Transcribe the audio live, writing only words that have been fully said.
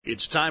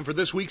It's time for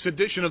this week's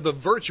edition of the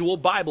Virtual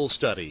Bible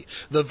Study.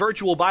 The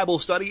Virtual Bible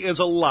Study is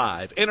a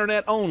live,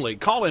 internet-only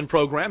call-in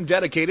program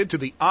dedicated to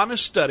the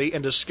honest study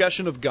and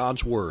discussion of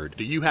God's Word.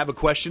 Do you have a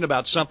question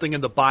about something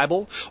in the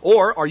Bible,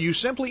 or are you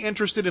simply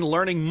interested in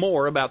learning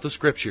more about the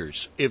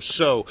Scriptures? If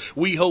so,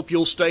 we hope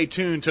you'll stay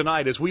tuned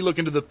tonight as we look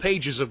into the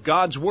pages of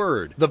God's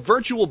Word. The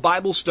Virtual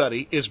Bible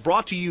Study is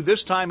brought to you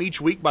this time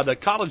each week by the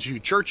College View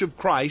Church of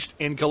Christ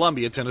in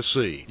Columbia,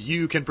 Tennessee.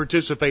 You can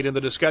participate in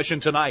the discussion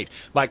tonight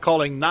by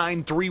calling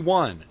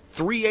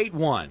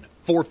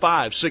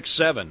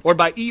 931-381-4567 or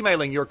by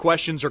emailing your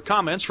questions or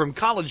comments from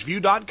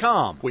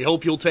collegeview.com. We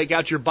hope you'll take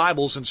out your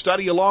Bibles and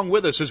study along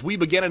with us as we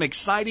begin an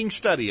exciting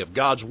study of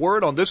God's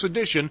Word on this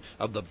edition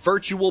of the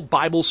Virtual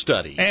Bible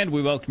Study. And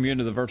we welcome you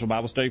into the Virtual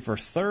Bible Study for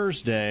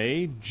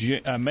Thursday,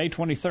 May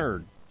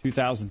 23rd,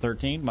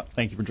 2013.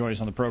 Thank you for joining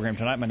us on the program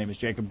tonight. My name is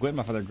Jacob Gwynn.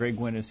 My father, Greg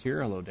Gwynn, is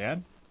here. Hello,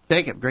 Dad.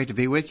 Jacob, great to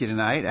be with you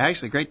tonight.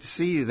 Actually, great to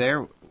see you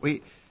there.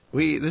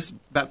 This is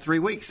about 3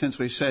 weeks since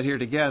we've sat here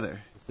together.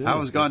 I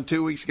was gone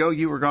 2 weeks ago.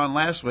 You were gone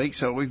last week,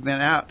 so we've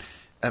been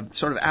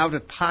sort of out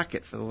of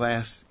pocket for the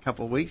last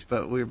couple of weeks,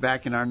 but we're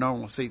back in our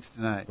normal seats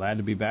tonight. Glad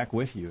to be back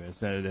with you.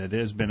 It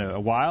has been a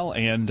while,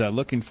 and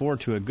looking forward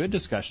to a good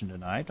discussion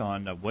tonight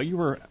on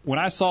when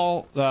I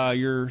saw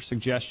your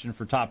suggestion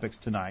for topics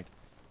tonight,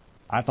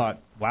 I thought,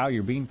 wow,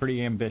 you're being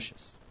pretty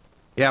ambitious.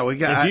 Yeah,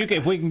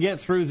 if we can get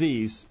through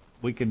these,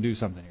 we can do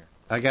something here.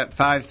 I got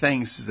 5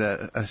 things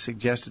that I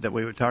suggested that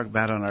we would talk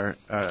about on our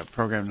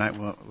program tonight.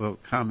 We'll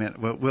comment.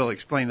 We'll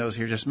explain those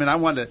here in just a minute. I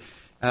wanted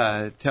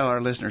to tell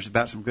our listeners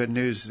about some good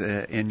news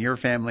in your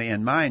family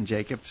and mine,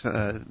 Jacob.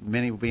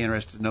 Many will be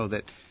interested to know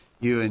that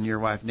you and your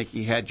wife,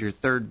 Nikki, had your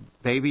third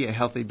baby, a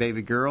healthy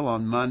baby girl,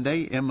 on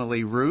Monday,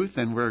 Emily Ruth,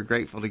 and we're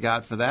grateful to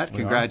God for that.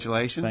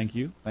 Congratulations. Thank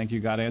you. Thank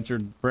you. God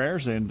answered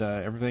prayers, and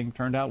everything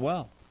turned out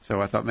well. So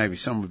I thought maybe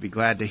someone would be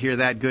glad to hear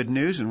that good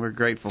news, and we're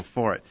grateful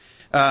for it.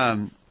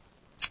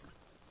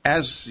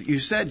 As you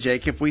said,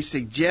 Jacob, we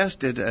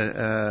suggested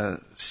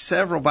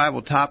several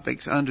Bible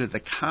topics under the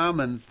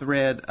common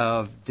thread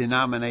of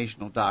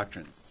denominational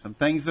doctrines, some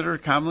things that are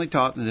commonly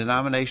taught in the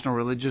denominational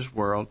religious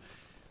world.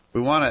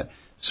 We want to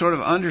sort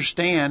of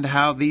understand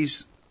how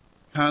these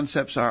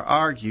concepts are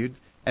argued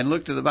and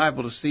look to the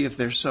Bible to see if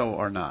they're so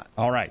or not.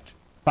 All right.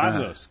 5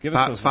 of those. Give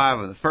us those. 5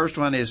 of them. The first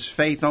one is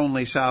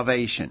faith-only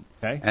salvation.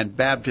 Okay. And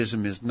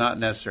baptism is not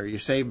necessary. You're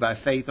saved by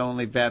faith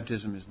only.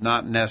 Baptism is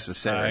not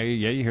necessary.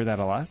 Yeah, you hear that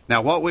a lot.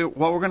 Now, what we're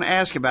going to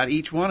ask about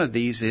each one of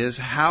these is,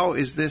 how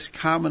is this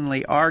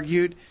commonly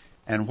argued,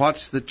 and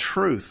what's the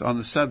truth on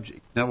the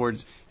subject? In other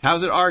words,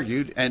 how's it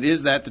argued, and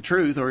is that the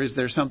truth, or is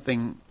there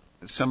some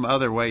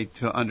other way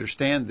to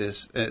understand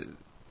this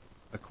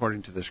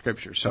according to the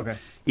Scripture? So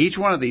Each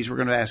one of these we're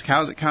going to ask,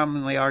 how is it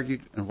commonly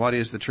argued, and what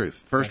is the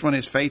truth? First one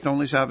is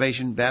faith-only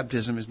salvation.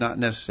 Baptism is not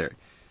necessary.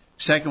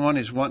 Second one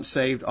is once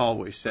saved,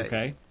 always saved.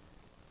 Okay.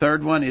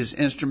 Third one is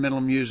instrumental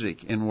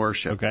music in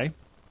worship. Okay.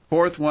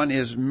 Fourth one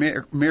is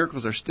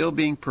miracles are still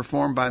being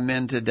performed by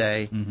men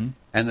today. Mm-hmm.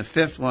 And the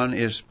fifth one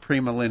is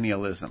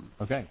premillennialism.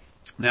 Okay.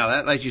 Now,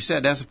 that, like you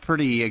said, that's a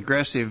pretty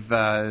aggressive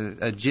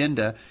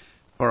agenda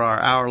for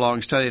our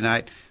hour-long study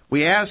tonight.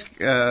 We ask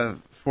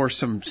for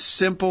some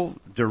simple,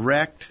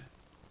 direct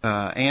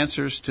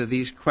answers to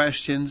these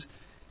questions.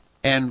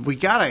 And we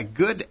got a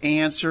good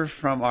answer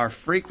from our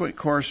frequent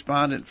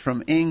correspondent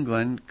from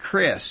England,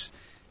 Chris.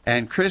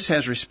 And Chris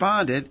has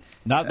responded.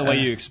 Not the way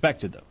you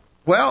expected, though.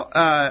 Well,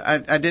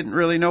 I didn't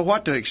really know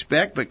what to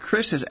expect, but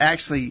Chris has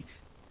actually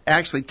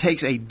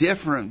takes a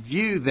different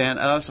view than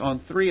us on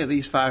 3 of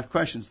these 5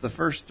 questions, the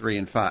first 3,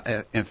 in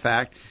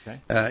fact.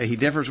 Okay. He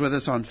differs with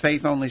us on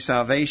faith-only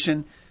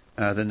salvation,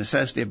 the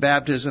necessity of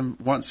baptism,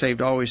 once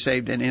saved, always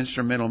saved, and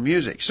instrumental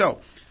music. So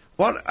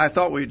what I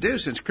thought we'd do,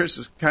 since Chris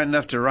is kind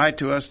enough to write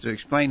to us to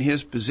explain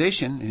his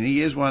position, and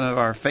he is one of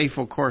our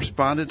faithful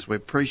correspondents, we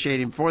appreciate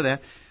him for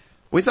that,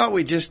 we thought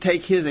we'd just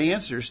take his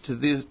answers to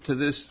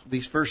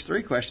these first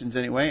 3 questions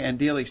anyway and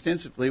deal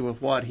extensively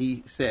with what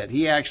he said.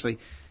 He actually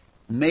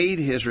made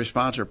his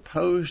response or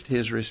posed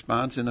his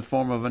response in the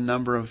form of a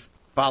number of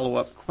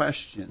follow-up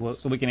questions. Well,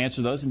 so we can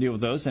answer those and deal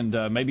with those, and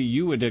maybe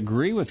you would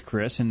agree with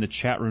Chris in the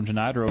chat room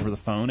tonight or over the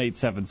phone,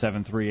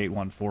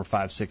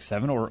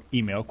 877-381-4567, or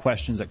email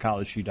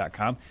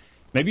questions@collegeview.com.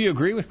 Maybe you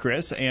agree with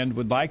Chris and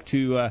would like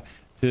to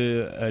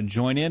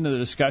join in the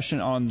discussion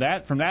on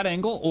that from that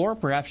angle, or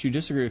perhaps you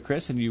disagree with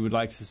Chris and you would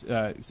like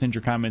to send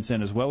your comments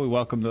in as well. We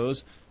welcome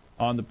those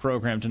on the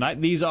program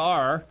tonight. These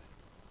are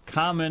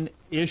common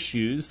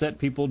issues that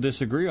people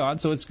disagree on,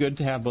 so it's good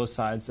to have both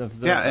sides of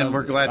the and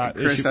we're glad that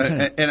Chris.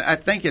 And I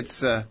think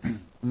it's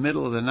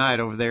middle of the night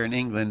over there in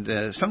England.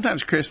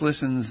 Sometimes Chris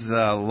listens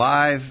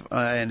live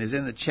and is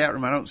in the chat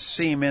room. I don't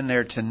see him in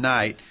there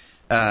tonight.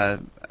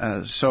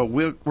 So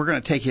we're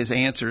going to take his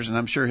answers, and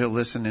I'm sure he'll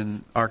listen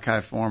in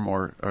archive form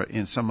or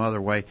in some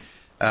other way.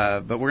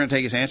 But we're going to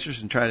take his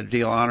answers and try to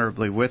deal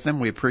honorably with them.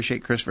 We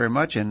appreciate Chris very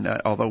much, and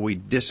although we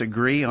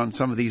disagree on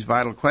some of these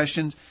vital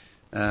questions,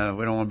 We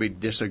don't want to be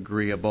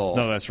disagreeable.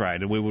 No, that's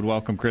right. And we would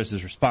welcome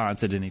Chris's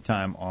response at any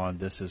time on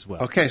this as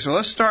well. Okay, so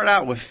let's start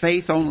out with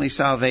faith-only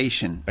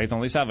salvation.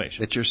 Faith-only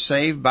salvation. That you're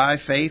saved by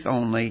faith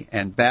only,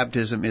 and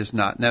baptism is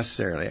not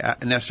necessary.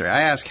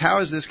 I ask, how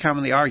is this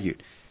commonly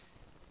argued?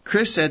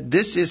 Chris said,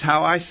 this is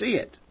how I see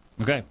it.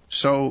 Okay.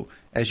 So,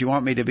 as you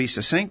want me to be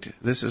succinct,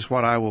 this is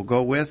what I will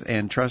go with,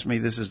 and trust me,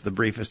 this is the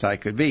briefest I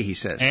could be, he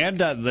says. And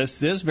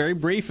this is very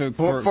brief for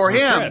him.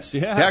 Chris.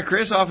 Yeah,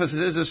 Chris offers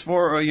this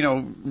for,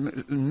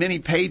 many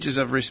pages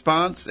of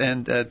response,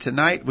 and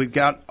tonight we've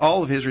got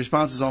all of his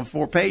responses on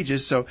 4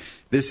 pages, so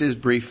this is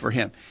brief for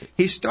him.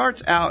 He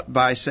starts out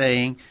by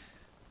saying,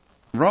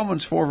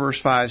 Romans 4 verse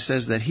 5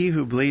 says that he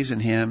who believes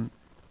in him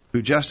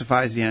who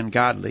justifies the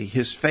ungodly,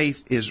 his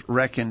faith is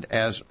reckoned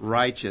as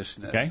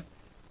righteousness. Okay.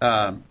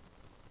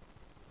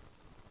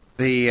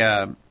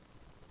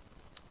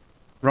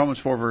 Romans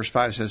 4 verse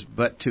 5 says,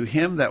 but to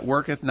him that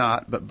worketh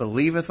not, but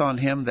believeth on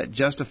him that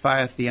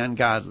justifieth the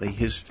ungodly,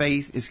 his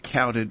faith is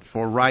counted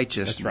for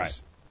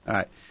righteousness. That's right. All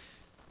right.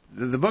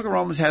 The book of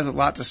Romans has a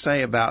lot to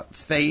say about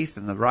faith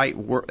and the right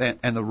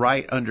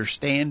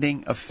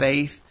understanding of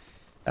faith.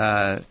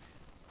 As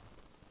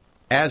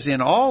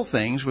in all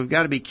things, we've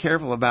got to be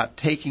careful about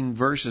taking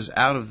verses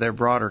out of their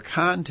broader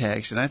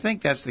context, and I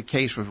think that's the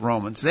case with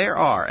Romans. There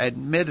are,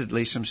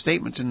 admittedly, some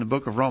statements in the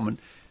book of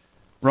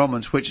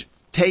Romans which,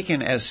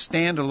 taken as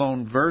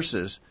standalone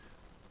verses,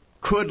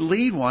 could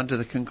lead one to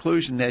the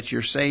conclusion that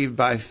you're saved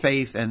by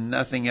faith and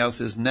nothing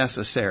else is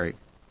necessary.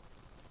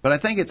 But I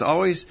think it's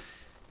always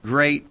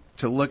great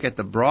to look at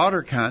the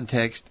broader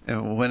context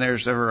when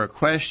there's ever a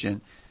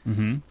question.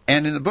 Mm-hmm.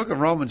 And in the book of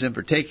Romans in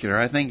particular,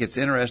 I think it's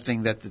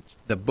interesting that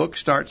the book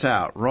starts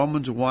out,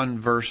 Romans 1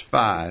 verse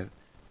 5,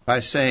 by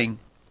saying,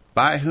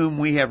 by whom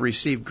we have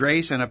received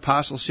grace and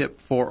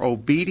apostleship for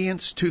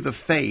obedience to the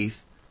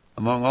faith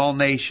among all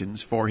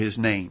nations for his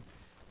name.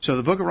 So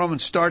the book of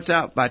Romans starts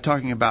out by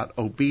talking about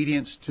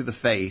obedience to the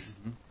faith.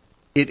 Mm-hmm.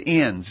 It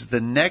ends,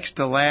 the next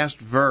to last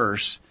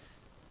verse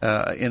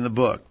in the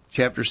book,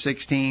 chapter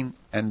 16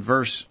 and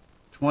verse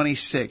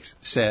 26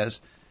 says,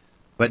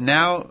 but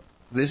now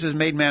this is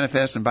made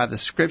manifest, and by the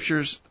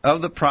scriptures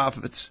of the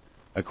prophets,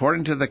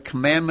 according to the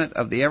commandment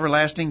of the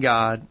everlasting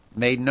God,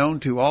 made known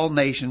to all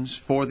nations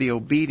for the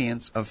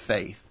obedience of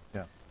faith.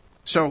 Yeah.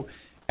 So,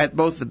 at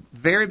both the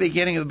very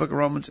beginning of the book of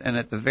Romans and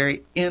at the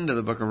very end of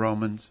the book of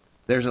Romans,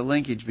 there's a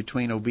linkage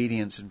between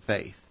obedience and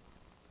faith.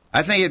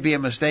 I think it'd be a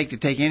mistake to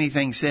take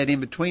anything said in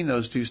between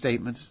those two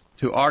statements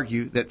to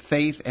argue that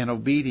faith and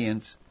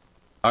obedience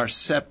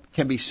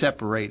can be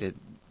separated,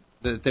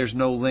 that there's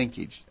no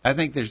linkage. I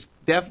think there's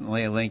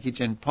definitely a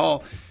linkage, and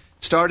Paul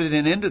started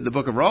and ended the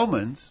book of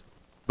Romans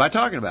by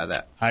talking about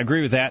that. I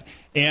agree with that.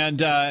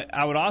 And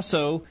I would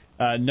also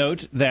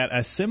note that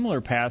a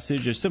similar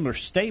passage, a similar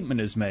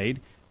statement is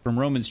made from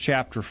Romans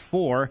chapter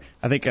 4.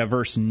 I think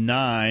verse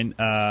 9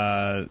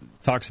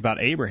 talks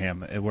about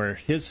Abraham, where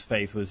his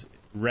faith was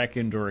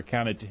reckoned or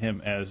accounted to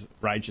him as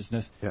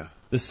righteousness. Yeah.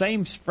 The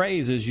same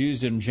phrase is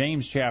used in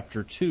James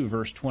chapter 2,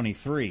 verse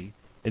 23.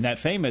 In that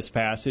famous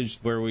passage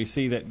where we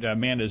see that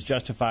man is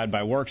justified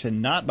by works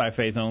and not by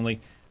faith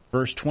only,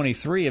 verse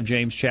 23 of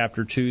James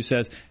chapter 2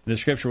 says, the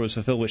scripture was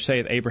fulfilled which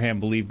saith, Abraham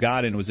believed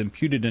God, and it was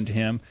imputed unto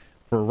him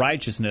for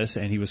righteousness,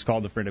 and he was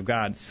called the friend of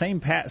God. Same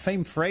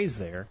phrase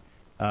there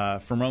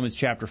from Romans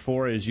chapter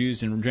 4 is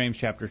used in James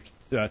chapter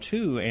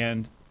 2,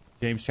 and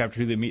James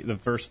chapter 2, the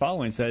verse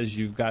following says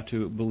you've got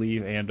to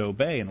believe and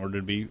obey in order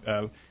to be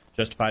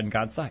justified in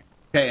God's sight.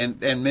 Okay,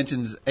 and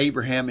mentions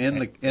Abraham in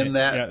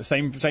that. Yeah,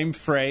 same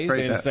phrase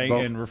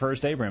and refers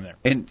to Abraham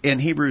there. In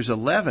Hebrews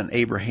 11,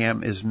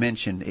 Abraham is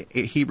mentioned.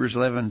 Hebrews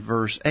 11,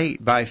 verse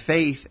 8, by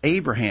faith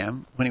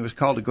Abraham, when he was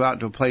called to go out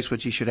to a place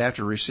which he should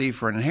after receive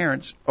for an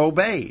inheritance,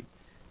 obeyed.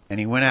 And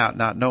he went out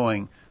not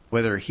knowing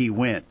whither he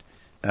went.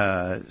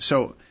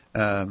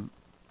 In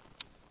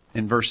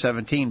verse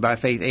 17, by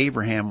faith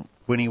Abraham,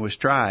 when he was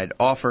tried,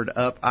 offered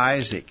up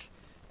Isaac.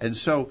 And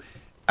so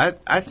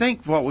I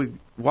think what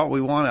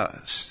we want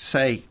to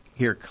say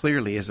here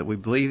clearly is that we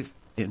believe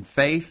in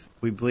faith,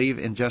 we believe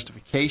in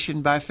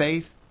justification by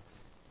faith,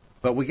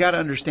 but we got to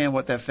understand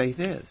what that faith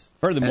is.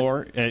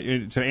 Furthermore,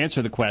 to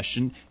answer the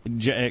question,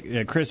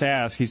 Chris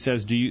asked, he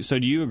says, do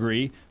you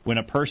agree when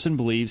a person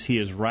believes he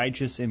is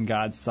righteous in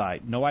God's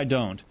sight? No, I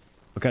don't,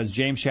 because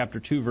James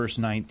chapter 2, verse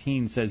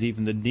 19 says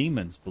even the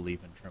demons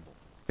believe and tremble.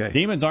 Okay.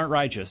 Demons aren't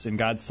righteous in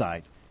God's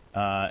sight.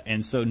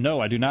 And so,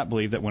 no, I do not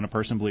believe that when a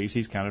person believes,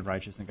 he's counted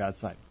righteous in God's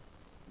sight.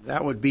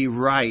 That would be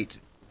right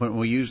when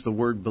we use the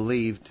word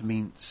believe to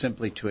mean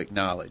simply to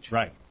acknowledge.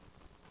 Right.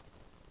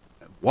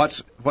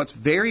 What's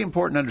very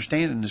important to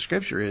understand in the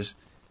Scripture is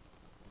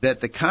that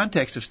the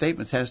context of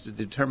statements has to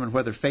determine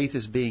whether faith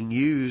is being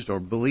used or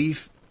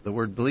belief, the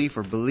word belief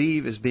or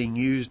believe is being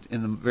used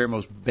in the very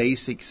most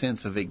basic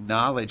sense of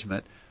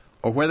acknowledgement,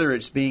 or whether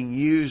it's being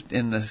used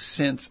in the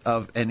sense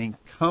of an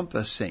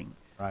encompassing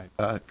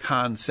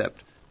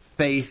concept.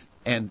 Faith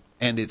and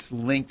its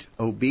linked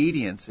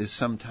obedience is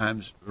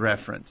sometimes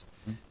referenced.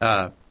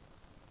 But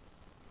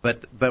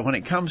when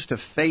it comes to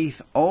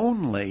faith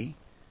only,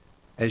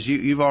 as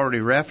you've already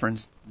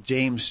referenced,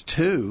 James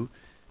 2,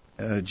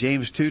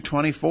 James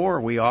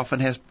 2:24, we often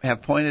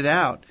have pointed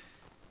out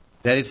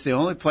that it's the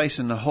only place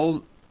in the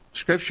whole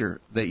Scripture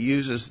that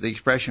uses the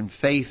expression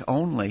faith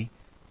only.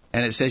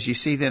 And it says, you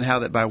see then how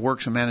that by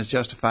works a man is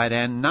justified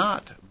and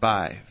not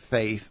by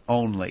faith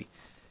only.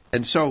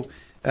 And so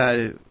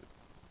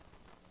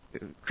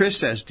Chris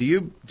says, do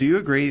you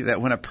agree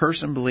that when a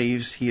person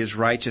believes he is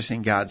righteous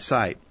in God's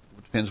sight,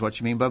 it depends what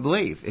you mean by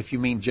believe. If you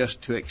mean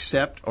just to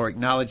accept or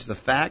acknowledge the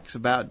facts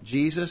about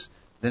Jesus,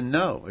 then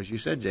no, as you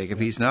said, Jacob,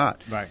 he's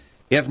not. Right.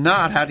 If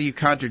not, how do you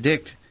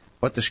contradict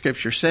what the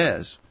Scripture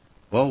says?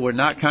 Well, we're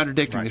not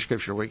contradicting the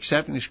Scripture. We're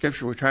accepting the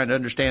Scripture. We're trying to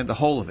understand the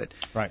whole of it.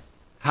 Right.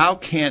 How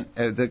can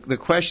the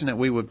question that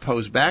we would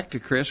pose back to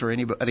Chris or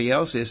anybody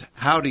else is,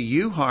 how do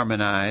you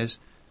harmonize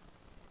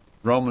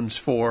Romans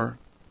 4,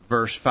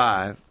 verse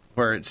 5,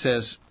 where it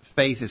says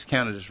faith is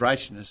counted as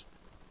righteousness,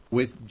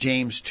 with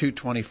James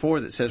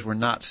 2:24 that says we're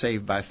not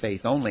saved by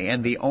faith only?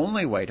 And the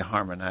only way to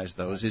harmonize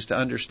those is to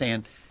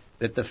understand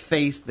that the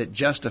faith that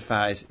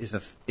justifies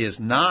is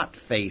not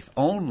faith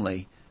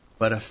only,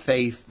 but a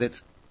faith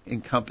that's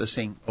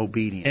encompassing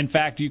obedience. In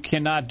fact, you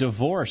cannot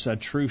divorce a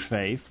true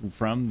faith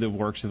from the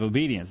works of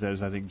obedience,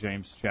 as I think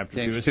James chapter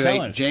 2 is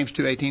telling us. James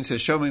 2:18 says,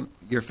 show me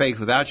your faith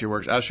without your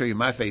works. I'll show you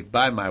my faith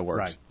by my works.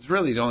 Right. It's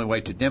really the only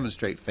way to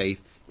demonstrate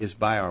faith is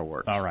by our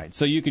works. All right.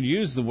 So you could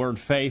use the word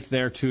faith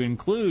there to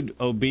include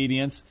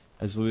obedience,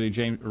 as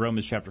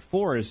Romans chapter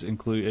 4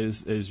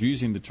 is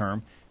using the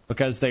term,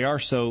 because they are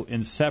so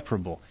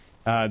inseparable.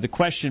 The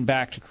question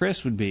back to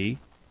Chris would be,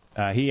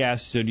 he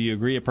asked, so do you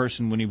agree a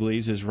person when he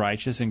believes is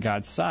righteous in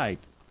God's sight?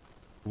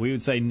 We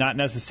would say not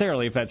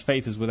necessarily if that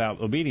faith is without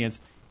obedience.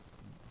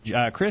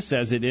 Chris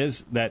says it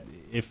is that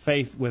if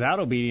faith without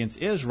obedience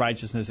is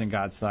righteousness in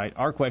God's sight,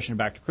 our question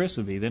back to Chris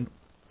would be, then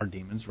are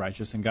demons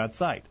righteous in God's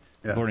sight?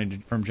 Yeah. According to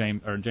from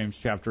James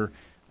chapter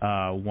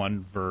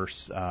 1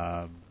 verse.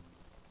 You're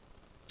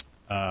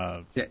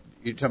talking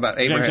about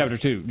Abraham. James chapter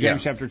 2. Yeah.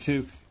 James chapter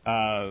 2.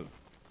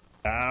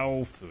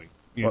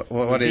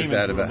 What is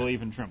that about?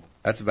 Believe and tremble.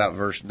 That's about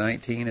verse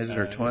 19, is it,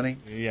 or 20?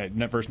 Yeah,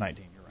 verse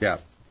 19. You're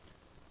right.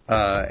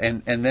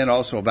 Yeah. And then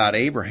also about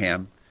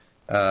Abraham,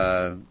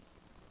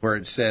 where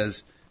it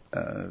says,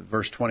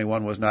 verse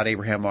 21, was not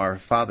Abraham our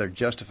father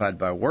justified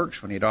by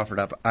works when he had offered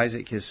up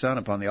Isaac his son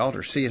upon the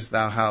altar? Seest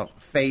thou how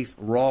faith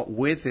wrought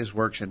with his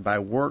works, and by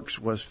works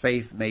was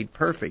faith made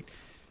perfect?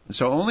 And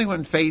so only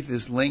when faith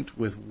is linked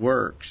with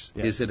works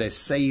is it a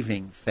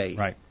saving faith.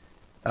 Right.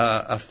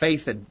 A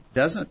faith that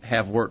doesn't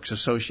have works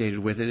associated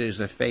with it is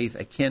a faith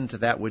akin to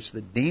that which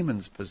the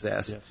demons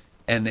possess,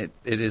 and it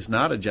is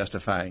not a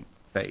justifying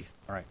faith.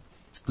 All right.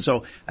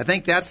 So I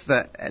think that's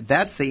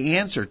the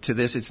answer to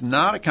this. It's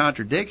not a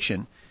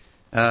contradiction.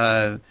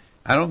 I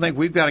don't think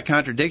we've got a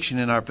contradiction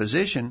in our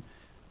position,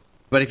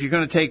 but if you're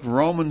going to take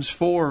Romans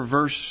 4,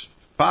 verse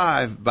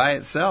 5 by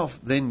itself,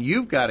 then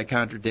you've got a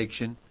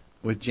contradiction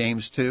with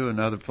James 2 and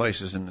other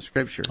places in the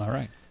Scripture. All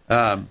right.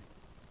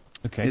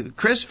 Okay.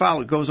 Chris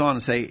goes on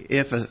and say,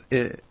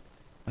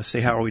 let's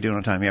see, how are we doing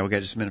on time? Yeah, we've got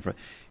just a minute for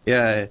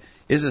it.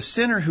 Is a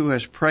sinner who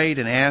has prayed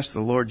and asked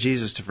the Lord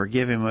Jesus to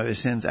forgive him of his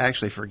sins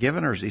actually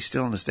forgiven, or is he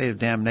still in a state of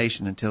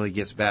damnation until he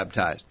gets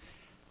baptized?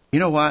 You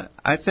know what?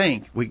 I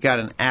think we got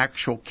an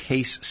actual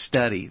case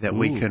study that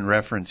we can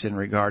reference in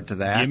regard to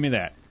that. Give me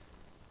that.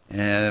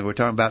 And we're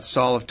talking about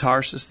Saul of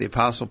Tarsus, the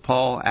Apostle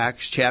Paul,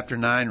 Acts chapter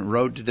 9,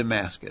 road to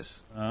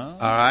Damascus. All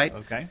right?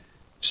 Okay.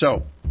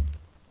 So,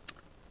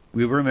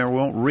 we remember, we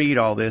won't read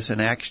all this in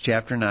Acts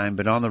chapter 9,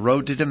 but on the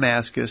road to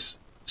Damascus,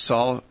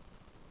 Saul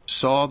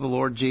saw the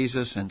Lord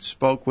Jesus and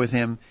spoke with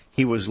him.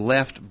 He was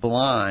left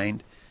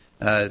blind.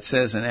 It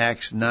says in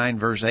Acts 9,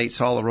 verse 8,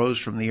 Saul arose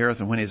from the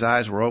earth, and when his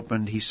eyes were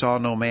opened, he saw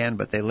no man,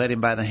 but they led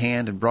him by the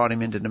hand and brought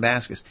him into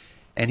Damascus.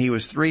 And he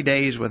was 3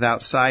 days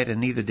without sight,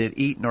 and neither did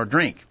eat nor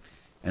drink.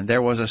 And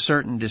there was a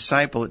certain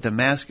disciple at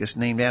Damascus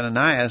named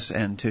Ananias,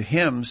 and to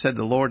him said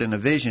the Lord in a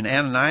vision,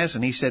 Ananias,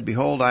 and he said,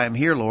 Behold, I am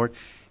here, Lord.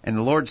 And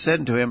the Lord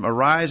said unto him,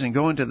 Arise and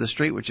go into the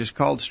street which is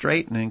called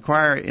Straight, and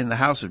inquire in the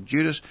house of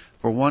Judas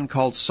for one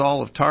called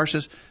Saul of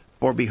Tarsus,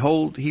 for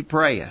behold, he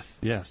prayeth.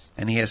 Yes.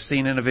 And he has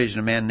seen in a vision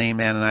a man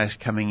named Ananias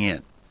coming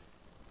in.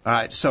 All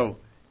right, so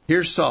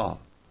here's Saul.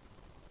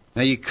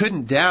 Now, you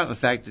couldn't doubt the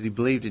fact that he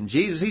believed in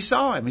Jesus. He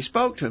saw him. He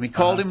spoke to him. He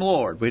called him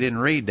Lord. We didn't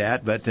read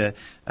that, but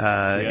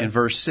in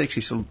verse 6,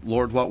 he said,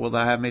 Lord, what wilt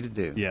thou have me to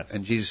do? Yes.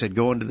 And Jesus said,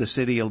 Go into the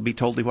city. It'll be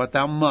told thee what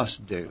thou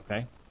must do.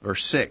 Okay.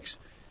 Verse 6.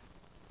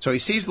 So he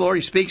sees the Lord.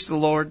 He speaks to the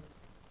Lord.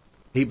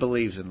 He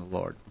believes in the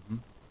Lord. Mm-hmm.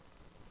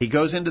 He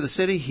goes into the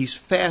city. He's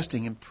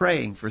fasting and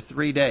praying for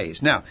 3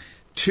 days. Now,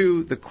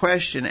 to the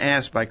question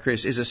asked by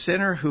Chris, is a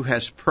sinner who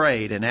has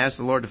prayed and asked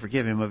the Lord to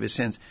forgive him of his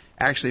sins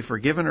actually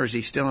forgiven, or is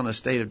he still in a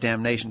state of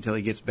damnation until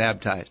he gets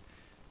baptized?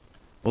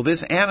 Well,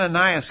 this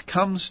Ananias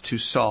comes to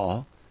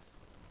Saul,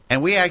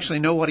 and we actually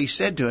know what he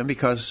said to him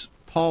because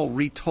Paul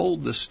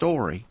retold the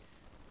story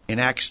in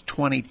Acts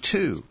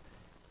 22.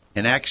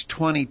 In Acts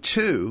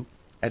 22,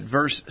 at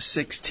verse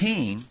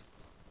 16,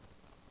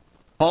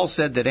 Paul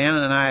said that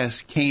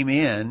Ananias came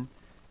in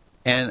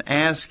and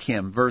ask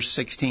him, verse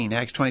 16,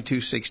 Acts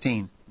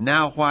 22:16,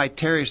 now why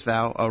tarriest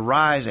thou?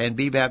 Arise and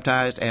be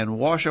baptized and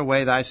wash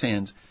away thy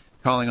sins,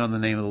 calling on the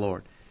name of the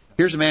Lord.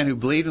 Here's a man who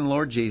believed in the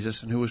Lord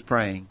Jesus and who was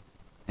praying,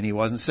 and he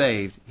wasn't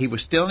saved. He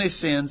was still in his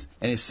sins,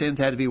 and his sins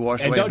had to be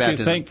washed away in baptism. And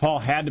don't you think Paul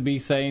had to be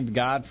saying,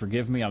 God,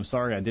 forgive me, I'm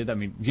sorry I did that? I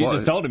mean,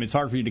 Jesus told him it's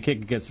hard for you to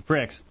kick against the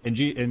pricks. And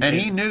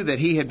he knew that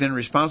he had been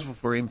responsible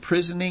for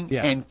imprisoning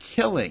and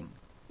killing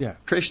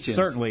Christians.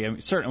 Certainly.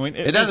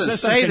 It doesn't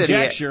say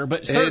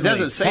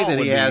that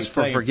he asked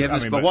for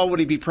forgiveness, but what would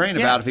he be praying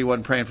about if he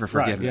wasn't praying for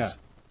forgiveness? Right,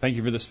 Thank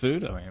you for this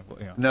food.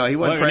 No, he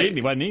wasn't praying.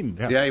 He wasn't eating.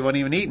 Yeah, he wasn't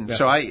even eating. Yeah.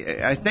 So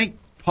I think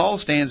Paul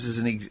stands as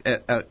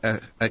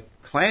a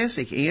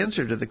classic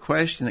answer to the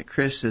question that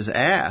Chris has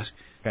asked.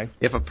 Okay.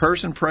 If a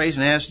person prays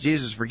and asks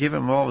Jesus to forgive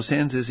him of all his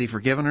sins, is he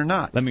forgiven or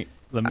not? Let me.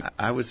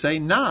 I would say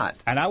not.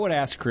 And I would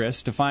ask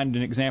Chris to find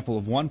an example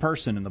of one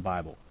person in the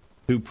Bible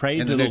who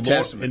prayed to the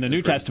Lord in the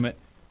New Testament,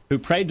 who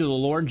prayed to the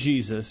Lord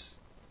Jesus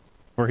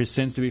for his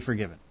sins to be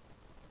forgiven.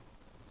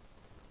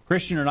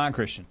 Christian or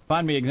non-Christian.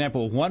 Find me an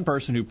example of one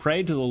person who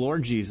prayed to the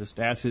Lord Jesus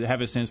to ask to have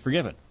his sins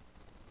forgiven.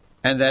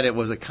 And that it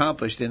was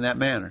accomplished in that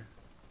manner.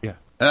 Yeah.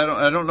 And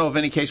I don't know of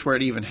any case where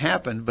it even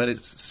happened, but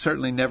it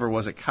certainly never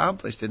was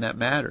accomplished in that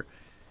matter.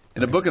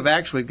 In the book of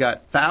Acts, we've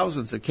got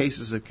thousands of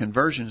cases of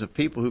conversions of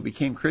people who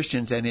became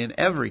Christians, and in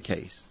every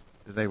case,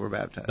 they were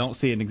baptized. Don't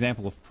see an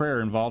example of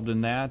prayer involved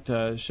in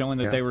that, showing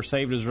that they were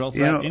saved as a result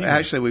of that. Anyway.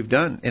 Actually, we've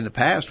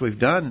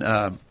done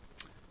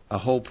a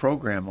whole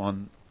program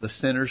on the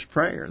sinner's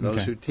prayer.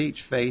 Those who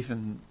teach faith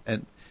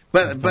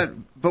but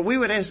we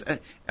would ask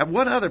at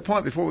one other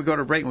point before we go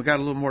to break. And we've got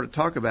a little more to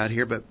talk about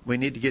here, but we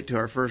need to get to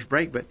our first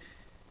break. But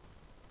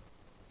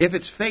if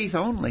it's faith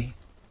only,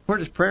 where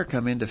does prayer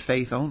come into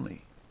faith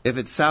only? If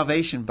it's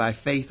salvation by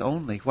faith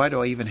only, why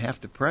do I even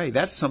have to pray?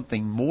 That's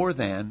something more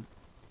than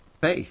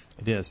faith.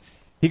 It is.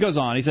 He goes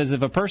on. He says,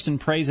 if a person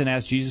prays and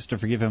asks Jesus to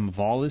forgive him of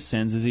all his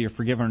sins, is he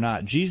forgiven or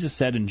not? Jesus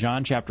said in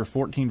John chapter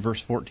 14,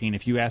 verse 14,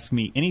 if you ask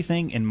me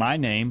anything in my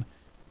name,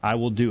 I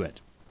will do it.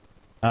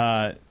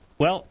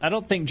 Well, I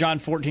don't think John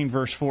 14,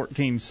 verse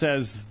 14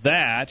 says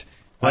that.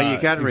 Well,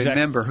 you got to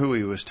remember who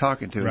he was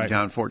talking to in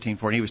John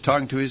 14:14. He was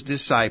talking to his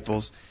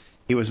disciples.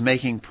 He was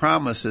making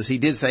promises. He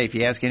did say, if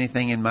you ask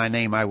anything in my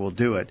name, I will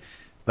do it.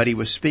 But he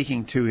was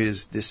speaking to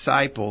his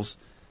disciples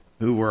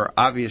who were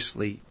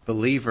obviously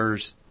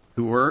believers,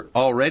 who were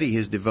already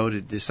his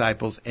devoted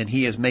disciples, and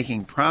he is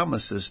making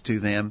promises to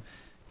them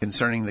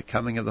concerning the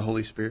coming of the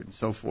Holy Spirit and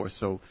so forth.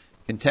 So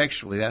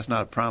contextually, that's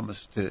not a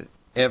promise to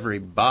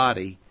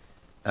everybody,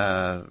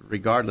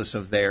 regardless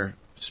of their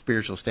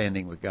spiritual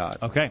standing with God.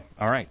 Okay,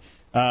 all right.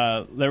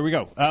 There we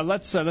go.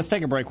 Let's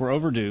take a break. We're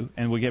overdue,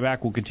 and we'll get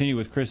back. We'll continue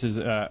with Chris's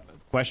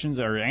questions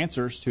or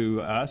answers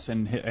to us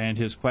and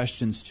his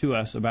questions to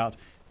us about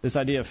this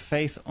idea of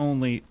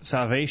faith-only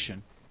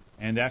salvation.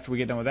 And after we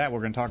get done with that,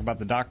 we're going to talk about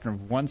the doctrine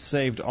of once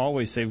saved,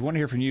 always saved. We want to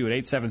hear from you at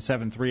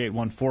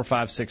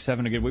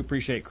 877-381-4567. Again, we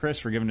appreciate Chris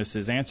for giving us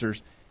his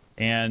answers,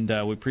 and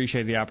we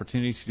appreciate the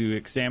opportunity to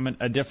examine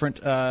a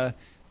different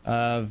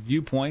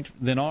viewpoint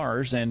than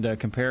ours and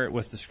compare it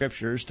with the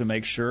Scriptures to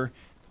make sure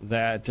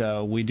that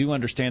we do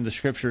understand the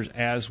Scriptures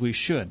as we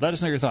should. Let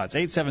us know your thoughts.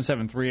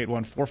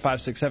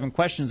 877-381-4567.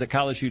 Questions at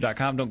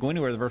collegeview.com. Don't go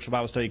anywhere. The virtual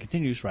Bible study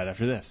continues right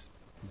after this.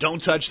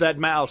 Don't touch that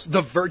mouse.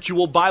 The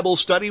virtual Bible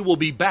study will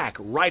be back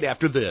right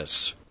after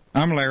this.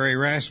 I'm Larry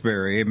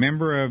Raspberry, a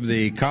member of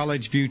the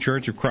College View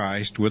Church of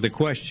Christ, with a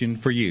question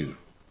for you.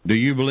 Do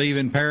you believe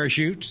in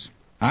parachutes?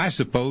 I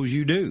suppose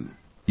you do.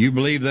 You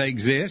believe they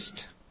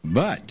exist?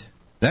 But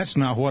that's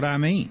not what I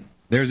mean.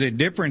 There's a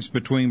difference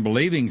between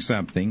believing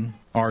something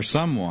or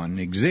someone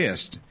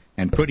exists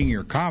and putting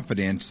your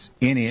confidence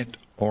in it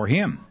or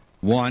him.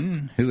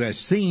 One who has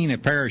seen a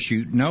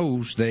parachute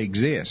knows they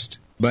exist,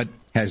 but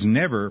has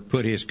never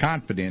put his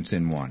confidence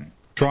in one.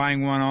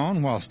 Trying one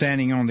on while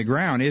standing on the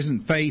ground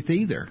isn't faith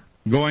either.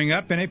 Going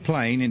up in a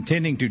plane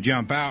intending to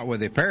jump out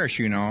with a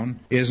parachute on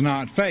is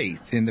not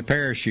faith in the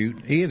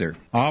parachute either.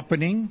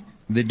 Opening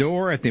the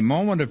door at the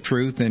moment of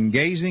truth and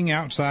gazing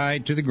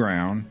outside to the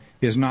ground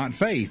is not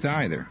faith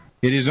either.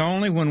 It is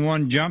only when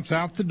one jumps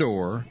out the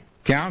door,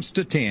 counts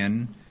to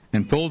 10,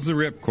 and pulls the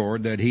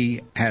ripcord that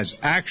he has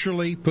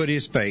actually put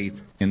his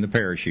faith in the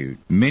parachute.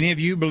 Many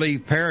of you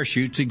believe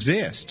parachutes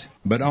exist,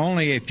 but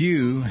only a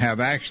few have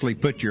actually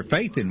put your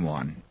faith in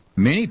one.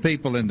 Many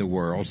people in the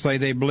world say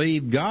they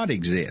believe God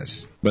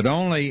exists, but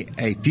only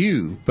a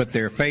few put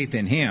their faith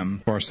in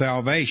him for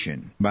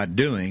salvation by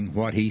doing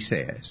what he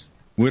says.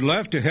 We'd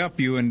love to help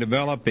you in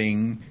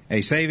developing a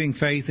saving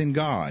faith in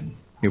God.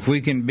 If we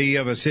can be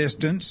of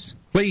assistance,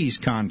 please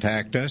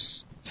contact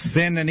us.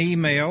 Send an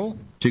email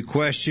to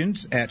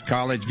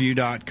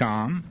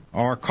questions@collegeview.com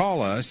or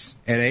call us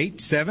at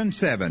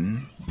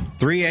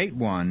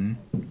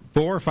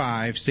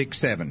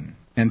 877-381-4567.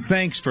 And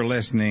thanks for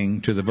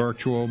listening to the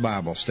virtual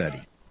Bible study.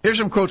 Here's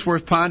some quotes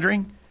worth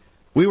pondering.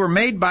 We were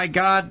made by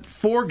God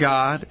for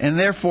God, and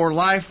therefore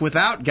life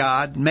without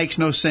God makes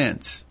no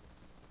sense.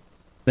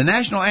 The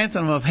national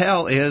anthem of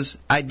hell is,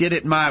 I Did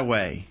It My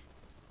Way.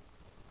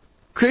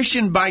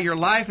 Christian, by your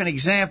life and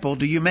example,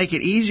 do you make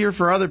it easier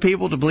for other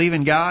people to believe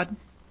in God?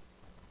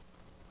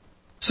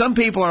 Some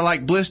people are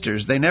like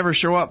blisters. They never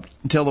show up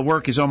until the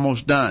work is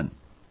almost done.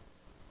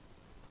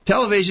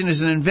 Television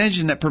is an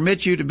invention that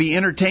permits you to be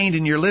entertained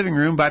in your living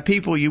room by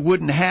people you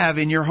wouldn't have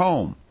in your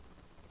home.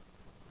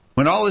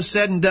 When all is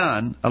said and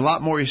done, a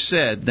lot more is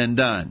said than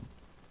done.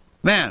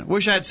 Man,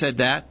 wish I'd said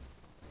that.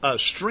 A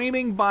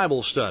streaming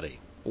Bible study.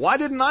 Why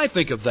didn't I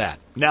think of that?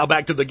 Now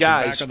back to the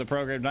guys. Back on the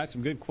program tonight.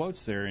 Some good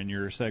quotes there in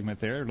your segment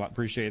there.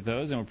 Appreciate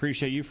those. And we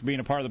appreciate you for being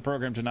a part of the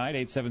program tonight,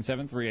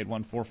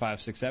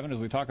 877-381-4567, as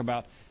we talk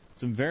about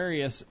some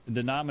various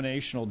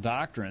denominational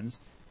doctrines.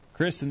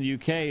 Chris in the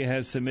UK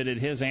has submitted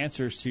his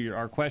answers to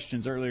our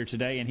questions earlier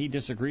today, and he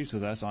disagrees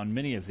with us on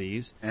many of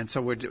these. And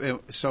so,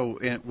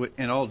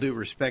 in all due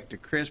respect to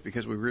Chris,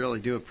 because we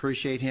really do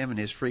appreciate him and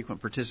his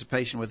frequent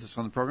participation with us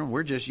on the program,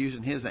 we're just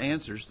using his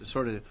answers to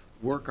sort of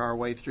work our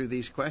way through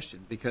these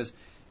questions, because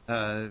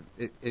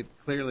it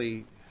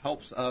clearly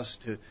helps us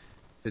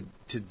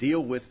to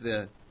deal with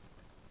the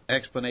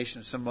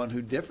explanation of someone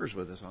who differs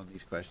with us on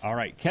these questions. All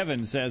right.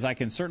 Kevin says, I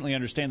can certainly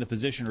understand the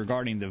position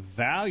regarding the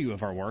value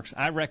of our works.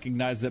 I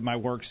recognize that my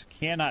works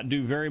cannot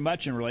do very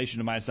much in relation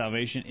to my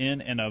salvation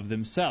in and of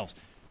themselves.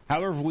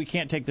 However, we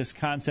can't take this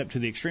concept to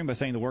the extreme by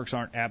saying the works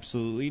aren't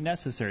absolutely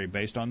necessary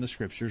based on the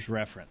scriptures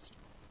referenced.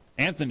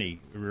 Anthony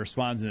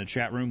responds in the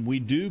chat room, we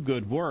do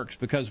good works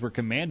because we're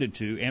commanded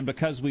to and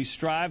because we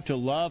strive to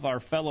love our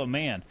fellow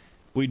man.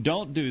 We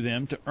don't do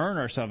them to earn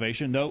our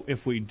salvation, though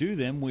if we do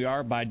them, we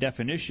are, by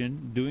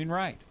definition, doing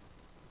right.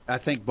 I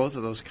think both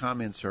of those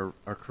comments are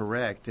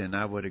correct, and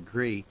I would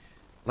agree.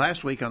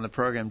 Last week on the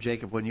program,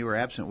 Jacob, when you were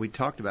absent, we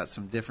talked about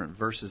some different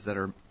verses that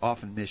are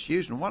often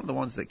misused, and one of the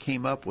ones that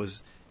came up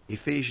was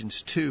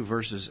Ephesians 2,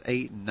 verses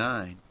 8 and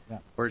 9,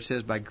 where it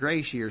says, by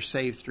grace ye are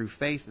saved through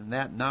faith, and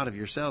that not of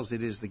yourselves,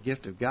 it is the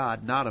gift of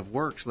God, not of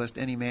works, lest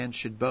any man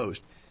should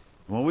boast.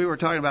 When we were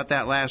talking about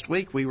that last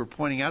week, we were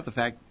pointing out the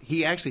fact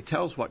he actually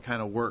tells what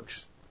kind of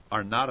works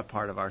are not a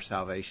part of our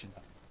salvation.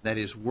 That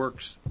is,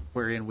 works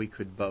wherein we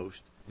could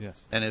boast. Yes.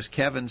 And as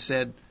Kevin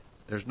said,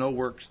 there's no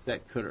works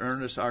that could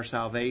earn us our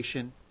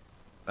salvation.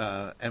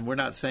 And we're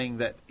not saying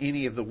that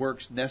any of the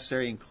works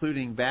necessary,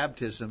 including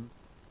baptism,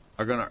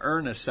 are going to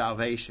earn us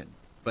salvation.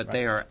 But right.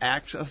 They are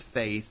acts of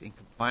faith in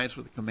compliance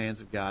with the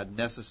commands of God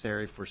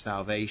necessary for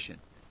salvation.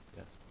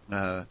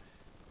 Yes.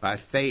 By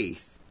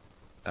faith,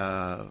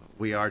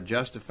 we are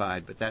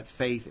justified, but that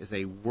faith is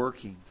a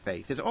working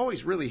faith. It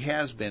always really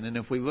has been, and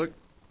if we look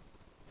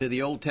to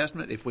the Old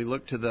Testament, if we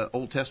look to the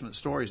Old Testament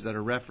stories that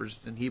are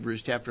referenced in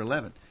Hebrews chapter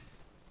 11,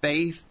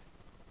 faith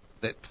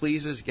that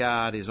pleases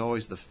God is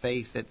always the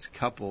faith that's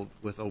coupled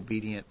with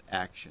obedient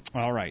action.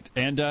 All right.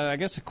 And I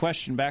guess a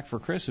question back for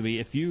Chris would be,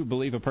 if you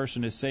believe a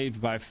person is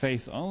saved by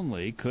faith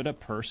only, could a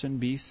person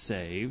be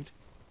saved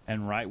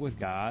and right with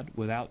God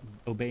without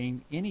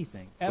obeying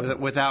anything ever?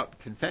 Without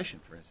confession,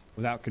 for instance.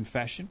 Without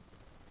confession?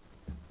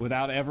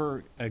 Without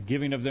ever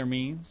giving of their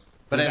means?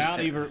 But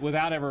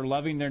without ever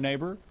loving their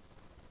neighbor?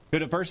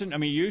 Could a person,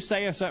 you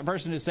say a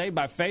person is saved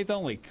by faith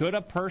only. Could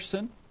a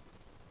person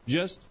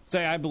just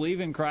say, I believe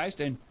in Christ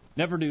and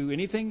never do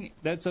anything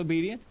that's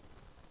obedient?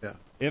 Yeah.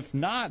 If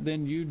not,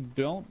 then you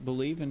don't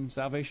believe in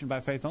salvation by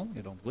faith only.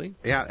 You don't believe.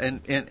 Yeah,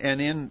 and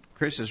in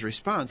Chris's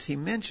response, he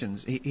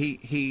mentions,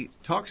 he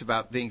talks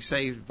about being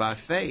saved by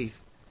faith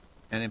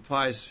and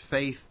implies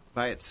faith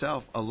by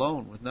itself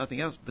alone with nothing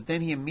else. But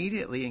then he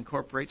immediately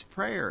incorporates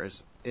prayer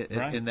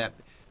in that.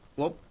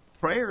 Well,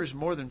 prayer is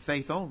more than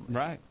faith only.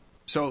 Right.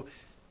 So,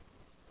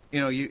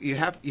 you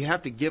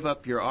have to give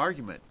up your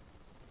argument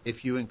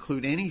if you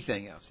include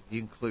anything else. If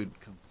you include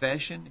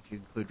confession, if you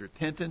include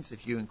repentance,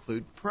 if you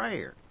include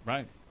prayer,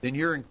 right, then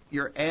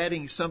you're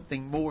adding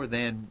something more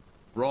than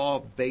raw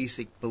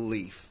basic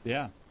belief.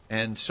 Yeah.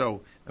 And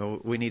so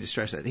we need to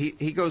stress that.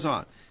 He goes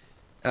on.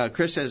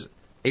 Chris says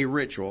a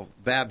ritual,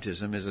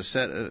 baptism is a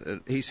set.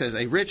 He says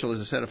a ritual is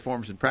a set of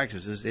forms and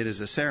practices. It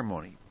is a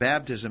ceremony.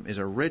 Baptism is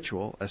a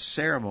ritual, a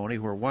ceremony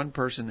where one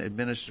person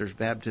administers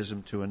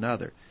baptism to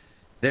another.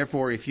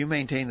 Therefore, if you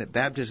maintain that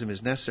baptism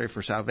is necessary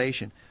for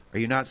salvation, are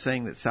you not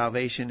saying that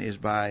salvation is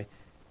by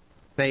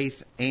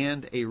faith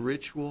and a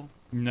ritual?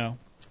 No.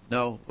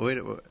 No,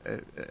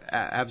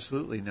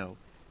 absolutely no.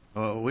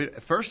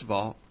 First of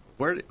all,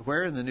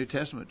 where in the New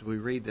Testament do we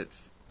read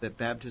that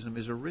baptism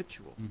is a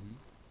ritual?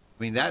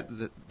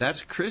 Mm-hmm.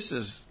 That's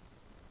Chris's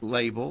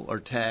label or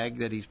tag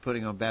that he's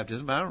putting on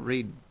baptism. I don't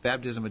read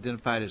baptism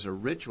identified as a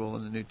ritual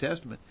in the New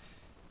Testament.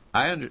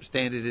 I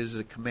understand it as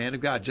a command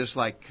of God, just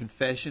like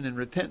confession and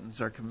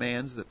repentance are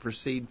commands that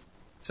precede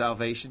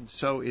salvation,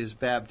 so is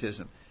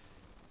baptism.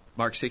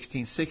 Mark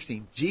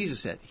 16:16, Jesus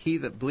said, he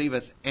that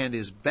believeth and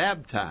is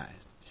baptized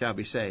shall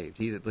be saved.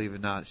 He that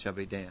believeth not shall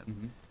be damned.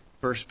 Mm-hmm.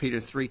 1 Peter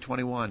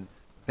 3:21,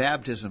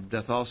 baptism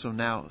doth also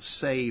now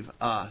save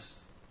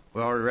us.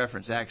 We already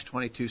referenced Acts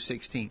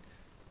 22:16.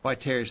 Why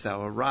tarriest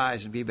thou?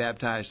 Arise and be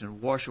baptized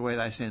and wash away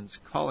thy sins,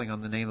 calling on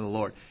the name of the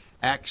Lord.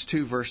 Acts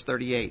 2, verse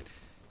 38.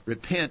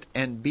 repent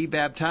and be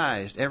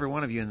baptized, every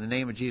one of you, in the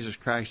name of Jesus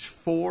Christ,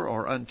 for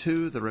or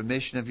unto the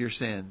remission of your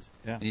sins,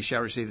 and you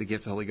shall receive the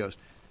gift of the Holy Ghost.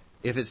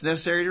 If it's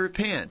necessary to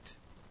repent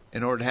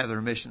in order to have the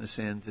remission of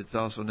sins, it's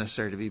also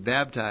necessary to be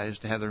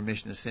baptized to have the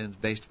remission of sins,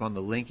 based upon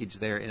the linkage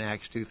there in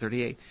Acts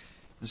 2:38.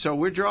 And so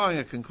we're drawing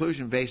a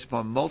conclusion based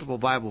upon multiple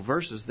Bible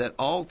verses that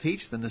all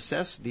teach the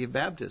necessity of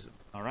baptism.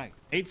 All right.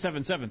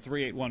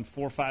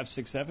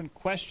 877-381-4567.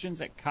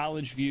 Questions at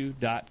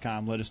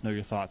collegeview.com. Let us know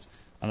your thoughts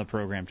on the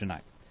program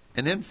tonight.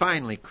 And then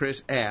finally,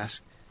 Chris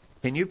asks,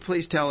 can you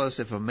please tell us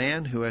if a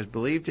man who has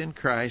believed in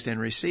Christ and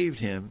received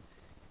him,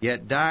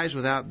 yet dies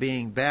without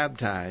being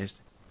baptized,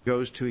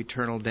 goes to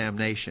eternal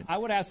damnation? I'd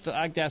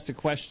like to ask the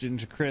question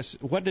to Chris,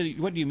 what do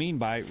you mean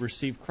by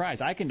receive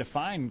Christ? I can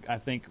define, I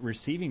think,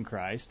 receiving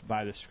Christ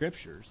by the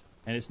Scriptures,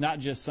 and it's not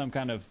just some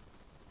kind of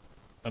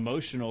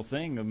emotional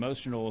thing,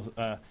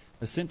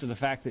 assent to the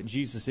fact that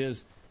Jesus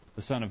is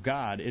the Son of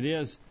God. It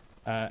is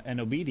an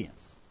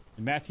obedience.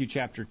 In Matthew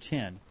chapter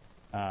 10,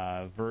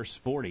 verse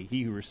 40,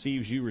 he who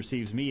receives you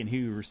receives me, and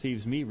he who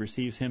receives me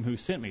receives him who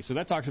sent me. So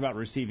that talks about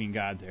receiving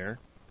God there,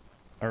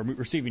 or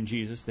receiving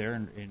Jesus there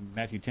in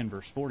Matthew 10,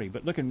 verse 40.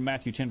 But look in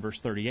Matthew 10, verse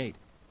 38.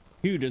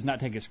 He who does not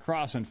take his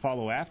cross and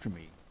follow after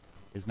me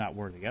is not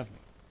worthy of me.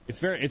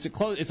 It's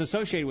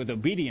associated with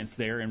obedience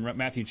there in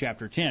Matthew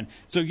chapter 10.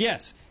 So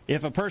yes,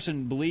 if a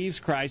person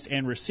believes Christ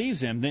and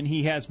receives him, then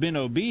he has been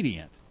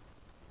obedient.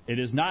 It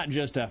is not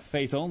just a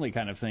faith-only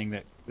kind of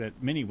thing that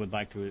many would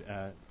like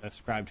to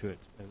ascribe to it,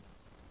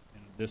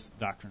 this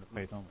doctrine of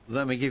faith only.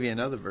 Let me give you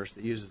another verse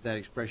that uses that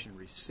expression,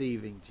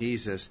 receiving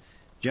Jesus.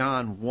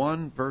 John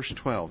 1, verse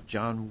 12.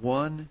 John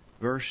 1,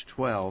 verse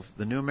 12.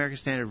 The New American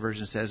Standard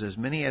Version says, as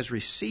many as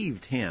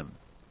received him,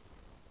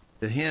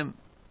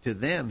 to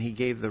them he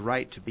gave the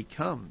right to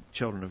become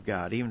children of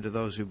God, even to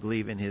those who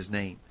believe in his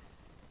name.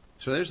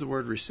 So there's the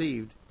word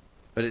received,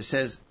 but it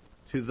says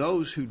to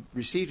those who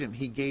received him,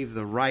 he gave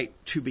the right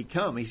to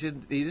become. He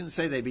didn't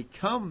say they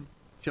become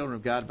children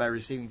of God by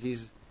receiving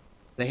Jesus.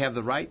 They have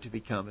the right to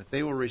become. If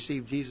they will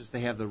receive Jesus, they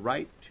have the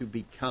right to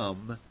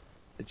become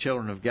the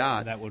children of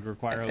God. That would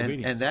require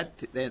obedience.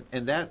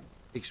 And that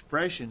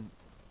expression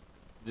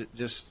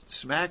just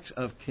smacks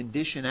of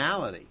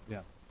conditionality.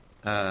 Yeah.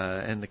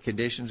 And the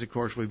conditions, of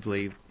course, we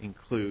believe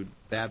include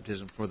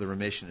baptism for the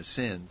remission of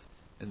sins,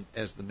 and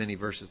as the many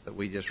verses that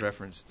we just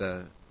referenced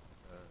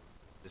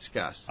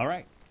discuss. All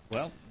right.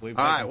 Well,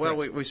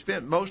 we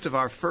spent most of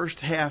our first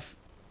half,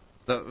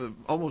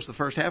 almost the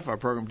first half of our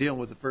program, dealing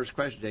with the first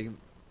question, Jacob.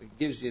 It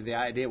gives you the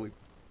idea we're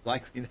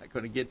likely not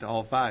going to get to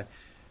all five.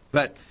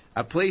 But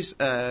please,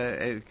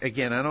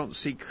 again, I don't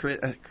see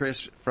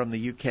Chris from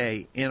the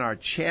UK in our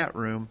chat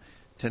room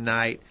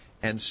tonight.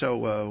 And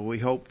so we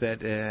hope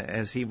that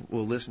as he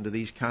will listen to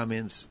these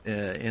comments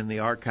in the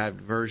archived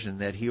version,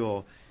 that he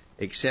will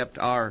accept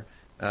our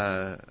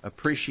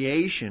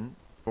appreciation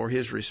for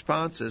his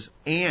responses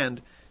and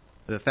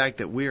the fact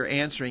that we are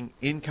answering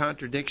in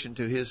contradiction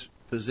to his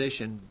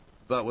position,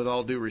 but with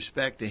all due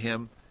respect to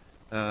him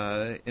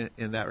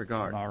in that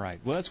regard. All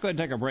right. Well, let's go ahead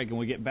and take a break. And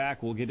when we get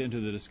back, we'll get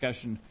into the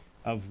discussion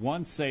of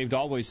once saved,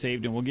 always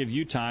saved, and we'll give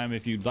you time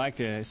if you'd like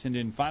to send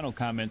in final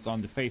comments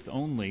on the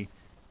faith-only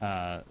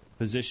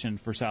position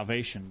for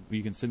salvation.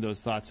 You can send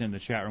those thoughts in the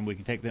chat room. We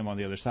can take them on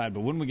the other side.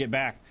 But when we get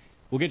back,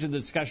 we'll get to the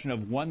discussion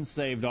of once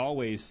saved,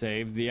 always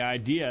saved, the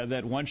idea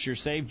that once you're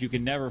saved, you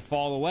can never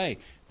fall away,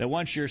 that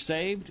once you're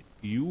saved,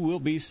 you will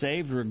be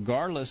saved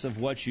regardless of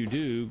what you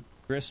do.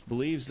 Chris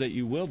believes that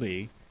you will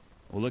be.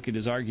 We'll look at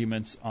his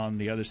arguments on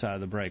the other side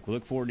of the break. We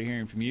look forward to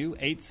hearing from you.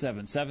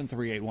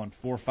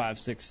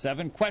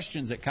 877-381-4567.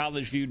 Questions at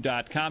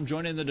collegeview.com.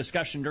 Join in the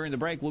discussion during the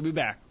break. We'll be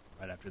back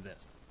right after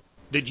this.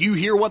 Did you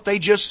hear what they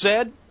just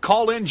said?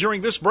 Call in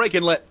during this break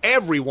and let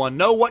everyone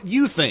know what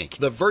you think.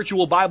 The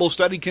virtual Bible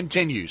study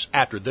continues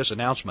after this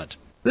announcement.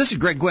 This is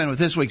Greg Gwynn with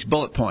this week's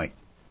bullet point.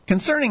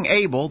 Concerning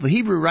Abel, the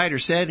Hebrew writer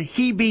said,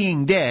 he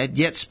being dead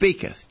yet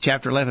speaketh,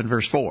 chapter 11,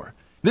 verse 4.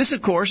 This,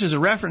 of course, is a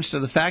reference to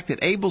the fact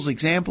that Abel's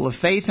example of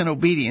faith and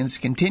obedience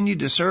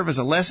continued to serve as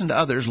a lesson to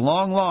others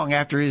long, long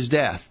after his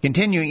death,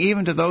 continuing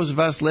even to those of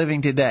us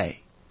living today.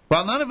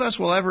 While none of us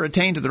will ever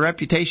attain to the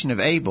reputation of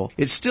Abel,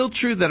 it's still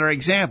true that our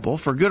example,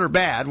 for good or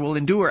bad, will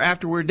endure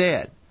after we're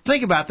dead.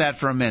 Think about that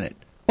for a minute.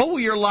 What will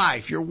your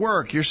life, your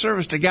work, your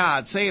service to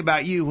God say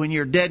about you when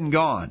you're dead and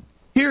gone?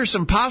 Here are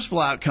some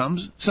possible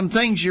outcomes, some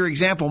things your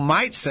example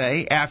might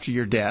say after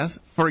your death.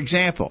 For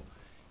example,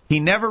 he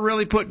never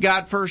really put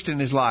God first in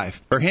his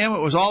life. For him, it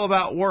was all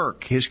about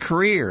work, his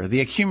career,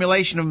 the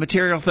accumulation of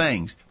material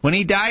things. When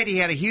he died, he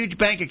had a huge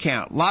bank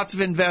account, lots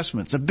of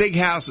investments, a big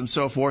house, and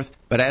so forth.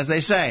 But as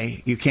they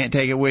say, you can't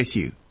take it with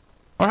you.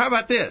 Or how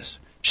about this?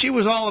 She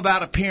was all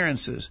about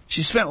appearances.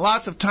 She spent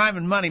lots of time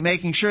and money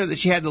making sure that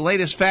she had the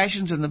latest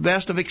fashions and the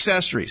best of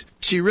accessories.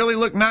 She really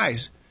looked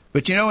nice.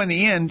 But you know, in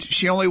the end,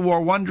 she only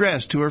wore one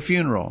dress to her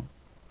funeral.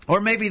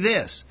 Or maybe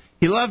this.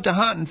 He loved to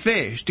hunt and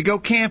fish, to go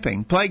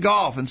camping, play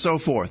golf, and so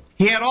forth.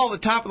 He had all the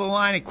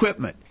top-of-the-line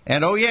equipment.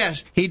 And, oh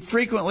yes, he'd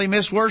frequently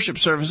miss worship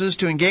services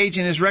to engage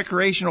in his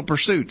recreational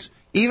pursuits.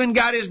 Even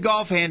got his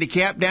golf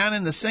handicap down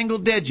in the single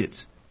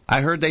digits.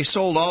 I heard they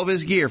sold all of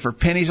his gear for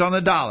pennies on the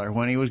dollar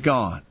when he was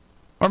gone.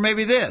 Or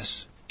maybe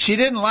this. She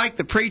didn't like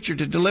the preacher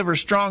to deliver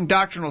strong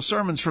doctrinal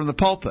sermons from the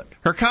pulpit.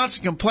 Her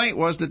constant complaint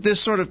was that this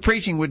sort of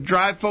preaching would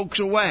drive folks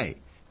away.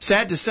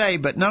 Sad to say,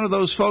 but none of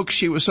those folks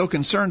she was so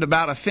concerned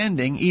about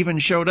offending even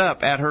showed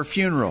up at her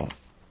funeral.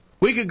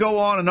 We could go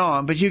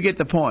on, but you get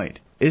the point.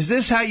 Is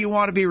this how you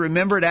want to be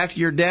remembered after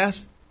your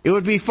death? It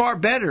would be far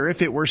better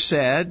if it were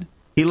said,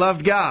 he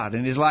loved God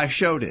and his life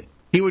showed it.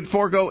 He would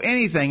forego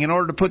anything in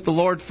order to put the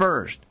Lord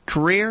first.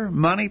 Career,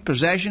 money,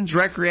 possessions,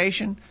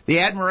 recreation,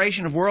 the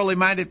admiration of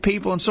worldly-minded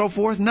people, and so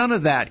forth, none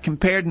of that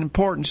compared in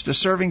importance to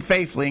serving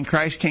faithfully in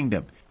Christ's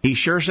kingdom. He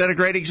sure set a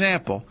great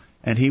example,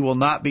 and he will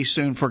not be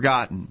soon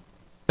forgotten.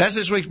 That's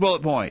this week's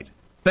bullet point.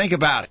 Think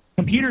about it.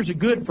 Computers are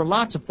good for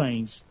lots of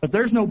things, but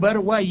there's no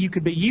better way you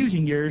could be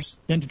using yours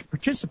than to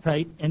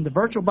participate in the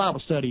virtual Bible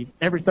study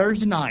every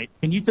Thursday night.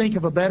 Can you think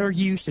of a better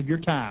use of your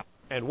time?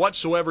 And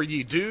whatsoever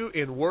ye do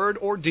in word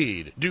or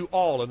deed, do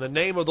all in the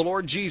name of the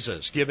Lord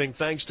Jesus, giving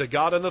thanks to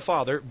God and the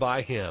Father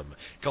by him.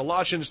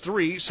 Colossians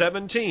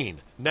 3:17.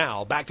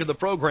 Now, back to the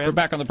program. We're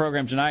back on the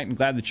program tonight, and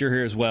glad that you're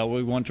here as well.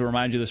 We want to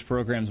remind you this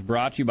program is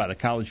brought to you by the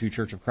College View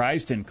Church of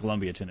Christ in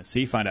Columbia,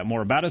 Tennessee. Find out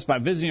more about us by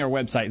visiting our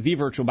website,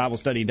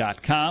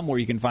 thevirtualbiblestudy.com, where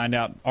you can find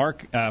out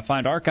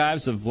find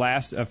archives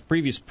of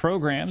previous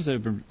programs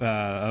of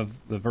the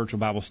Virtual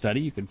Bible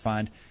Study. You can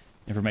find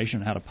information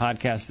on how to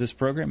podcast this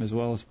program, as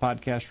well as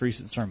podcast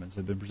recent sermons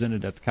that have been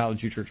presented at the College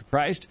View Church of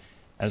Christ,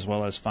 as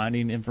well as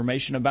finding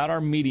information about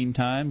our meeting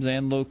times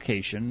and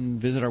location.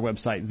 Visit our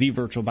website,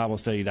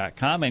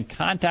 thevirtualbiblestudy.com, and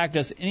contact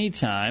us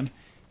anytime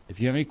if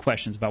you have any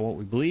questions about what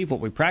we believe,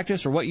 what we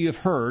practice, or what you have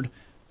heard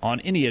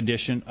on any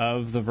edition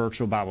of the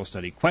Virtual Bible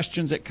Study.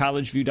 Questions at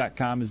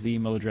collegeview.com is the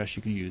email address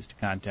you can use to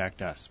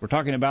contact us. We're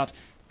talking about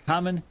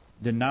common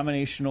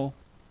denominational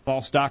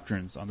false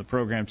doctrines on the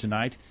program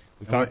tonight.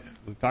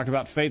 We've talked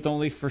about faith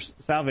only for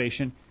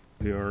salvation.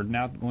 We are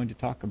now going to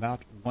talk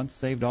about once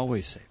saved,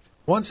 always saved.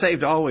 Once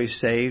saved, always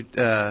saved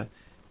goes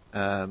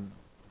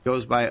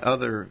by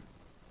other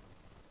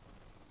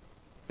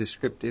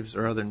descriptives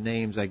or other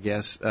names, I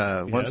guess.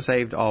 Yes. Once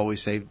saved,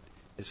 always saved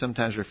is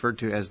sometimes referred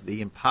to as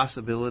the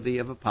impossibility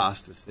of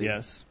apostasy.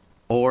 Yes.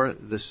 Or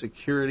the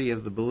security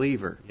of the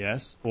believer.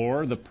 Yes.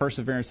 Or the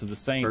perseverance of the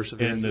saints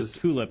in the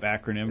TULIP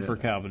acronym for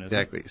Calvinism.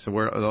 Exactly. So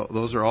we're all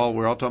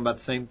talking about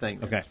the same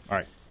thing. Okay. All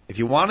right. If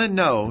you want to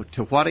know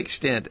to what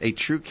extent a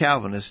true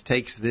Calvinist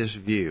takes this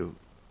view,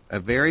 a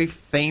very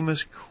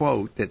famous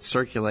quote that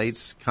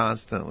circulates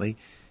constantly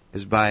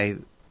is by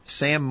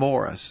Sam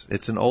Morris.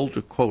 It's an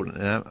older quote,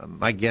 and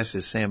my guess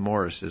is Sam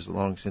Morris has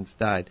long since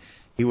died.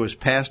 He was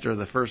pastor of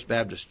the First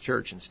Baptist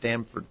Church in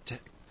Stamford,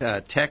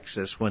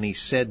 Texas, when he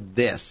said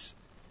this: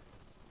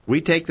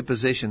 "We take the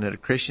position that a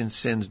Christian's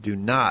sins do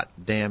not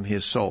damn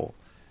his soul.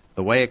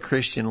 The way a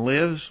Christian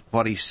lives,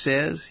 what he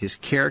says, his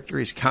character,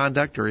 his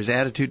conduct, or his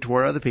attitude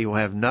toward other people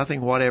have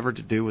nothing whatever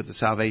to do with the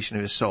salvation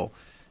of his soul.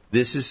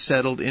 This is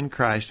settled in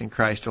Christ and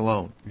Christ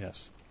alone."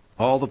 Yes.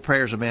 All the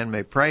prayers a man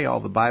may pray, all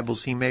the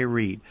Bibles he may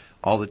read,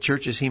 all the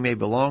churches he may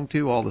belong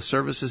to, all the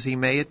services he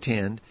may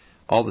attend,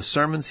 all the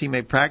sermons he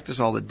may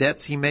practice, all the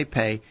debts he may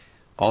pay,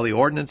 all the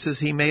ordinances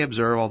he may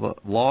observe, all the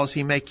laws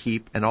he may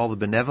keep, and all the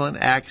benevolent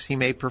acts he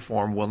may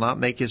perform will not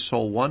make his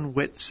soul one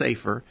whit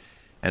safer,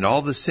 and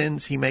all the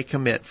sins he may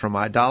commit, from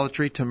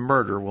idolatry to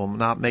murder, will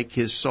not make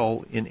his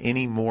soul in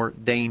any more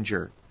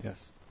danger.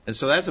 Yes. And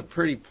so that's a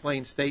pretty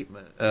plain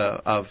statement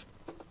of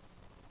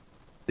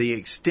the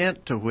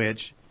extent to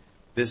which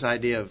this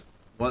idea of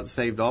once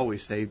saved,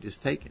 always saved is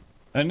taken.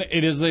 And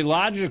it is a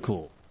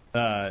logical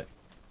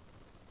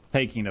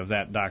taking of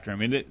that doctrine. I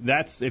mean,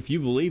 that's if you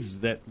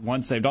believe that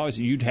once saved, always,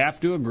 you'd have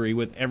to agree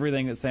with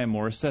everything that Sam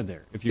Morris said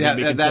there. If you're going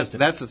to be consistent.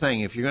 That's the thing.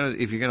 If you're going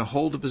to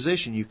hold a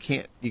position, you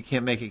can't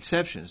make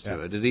exceptions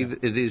to it.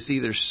 It is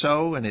either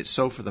so, and it's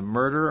so for the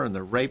murderer and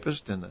the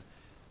rapist and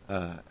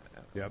the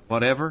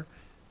whatever.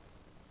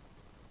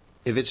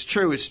 If it's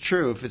true, it's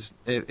true.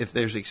 If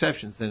there's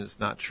exceptions, then it's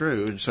not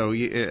true. And so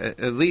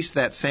at least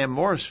that Sam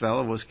Morris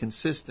fellow was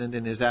consistent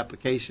in his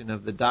application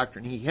of the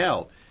doctrine he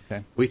held.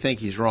 Okay. We think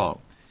he's wrong.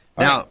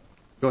 All now, right.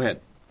 Go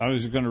ahead. I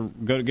was going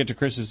to get to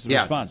Chris's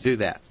response. Yeah, do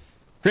that.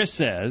 Chris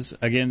says,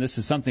 again, this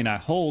is something I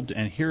hold,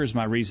 and here is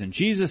my reason.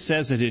 Jesus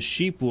says that his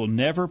sheep will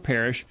never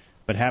perish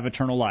but have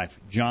eternal life.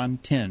 John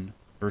 10,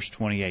 verse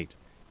 28.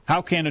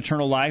 How can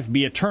eternal life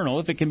be eternal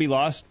if it can be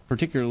lost,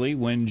 particularly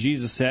when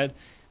Jesus said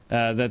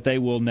that they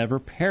will never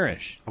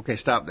perish? Okay,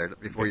 stop there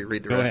before you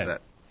read the rest of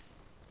that.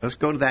 Let's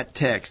go to that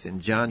text in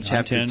John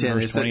chapter 10.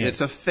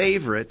 It's a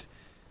favorite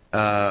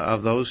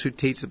of those who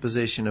teach the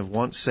position of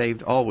once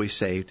saved, always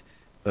saved,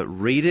 but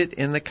read it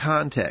in the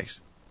context.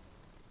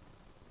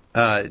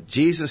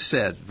 Jesus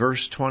said,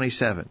 verse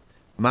 27,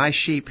 "My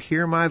sheep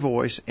hear my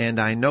voice, and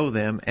I know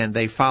them, and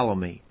they follow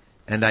me.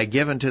 And I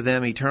give unto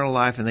them eternal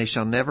life, and they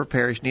shall never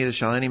perish, neither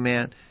shall any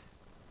man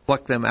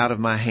pluck them out of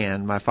my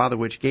hand. My Father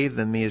which gave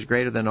them me is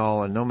greater than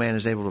all, and no man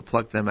is able to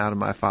pluck them out of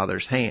my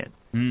Father's hand."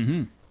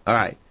 Mm-hmm. All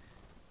right.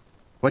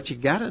 What you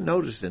got to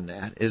notice in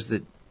that is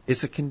that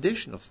it's a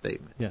conditional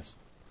statement. Yes.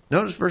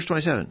 Notice verse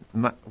 27.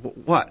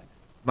 What?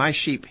 my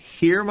sheep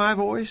hear my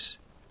voice,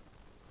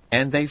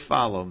 and they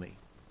follow me.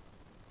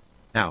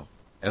 Now,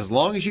 as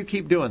long as you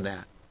keep doing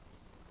that,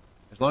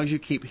 as long as you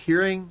keep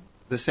hearing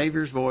the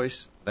Savior's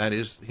voice, that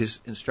is his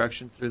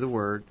instruction through the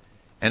Word,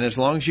 and as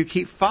long as you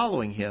keep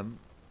following him,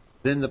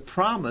 then the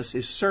promise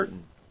is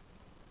certain.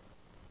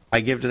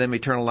 I give to them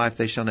eternal life,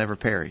 they shall never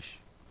perish.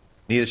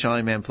 Neither shall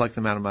any man pluck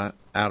them out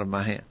of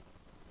my hand.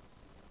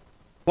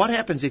 What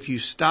happens if you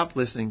stop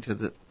listening to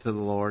the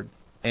Lord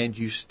and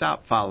you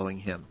stop following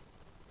him?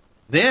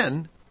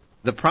 Then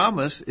the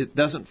promise, it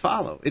doesn't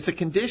follow. It's a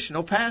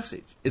conditional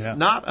passage. It's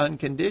not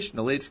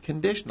unconditional. It's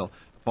conditional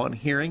upon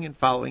hearing and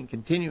following,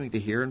 continuing to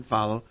hear and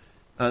follow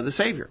the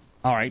Savior.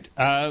 All right.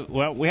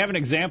 Well, we have an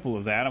example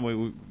of that.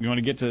 You want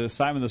to get to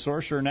Simon the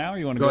Sorcerer now? Or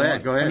you want to go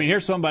ahead. Go ahead. I mean,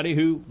 here's somebody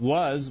who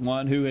was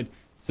one who had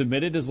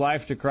submitted his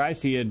life to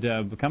Christ. He had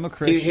become a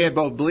Christian. He had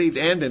both believed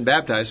and been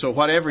baptized. So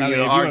whatever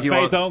you argue, if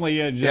you're faith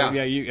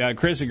only.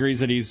 Chris agrees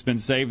that he's been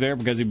saved there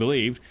because he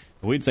believed.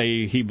 We'd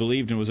say he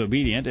believed and was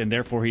obedient, and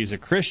therefore he's a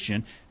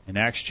Christian. In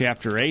Acts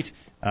chapter 8,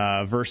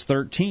 verse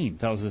 13,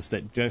 tells us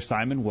that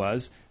Simon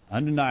was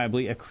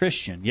undeniably a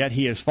Christian. Yet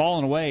he has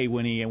fallen away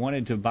when he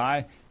wanted to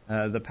buy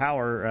the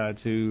power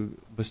to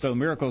bestow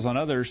miracles on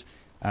others,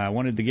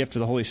 wanted the gift of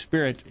the Holy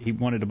Spirit. He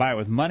wanted to buy it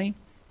with money.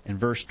 In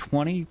verse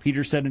 20,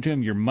 Peter said unto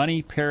him, your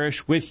money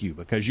perish with you,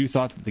 because you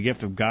thought that the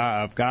gift of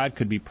God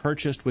could be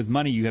purchased with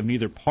money. You have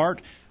neither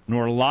part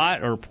nor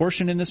lot or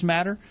portion in this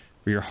matter,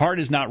 for your heart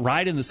is not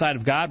right in the sight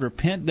of God.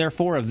 Repent,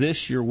 therefore, of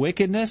this your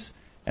wickedness,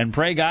 and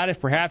pray God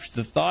if perhaps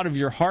the thought of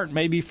your heart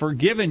may be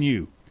forgiven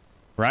you.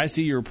 For I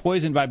see you are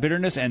poisoned by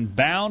bitterness and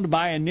bound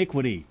by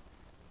iniquity.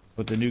 That's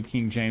what the New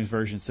King James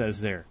Version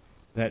says there.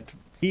 That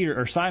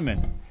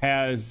Simon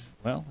has,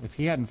 well, if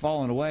he hadn't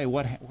fallen away,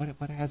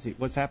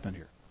 what's happened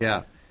here?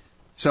 Yeah.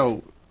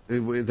 So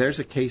there's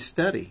a case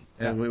study.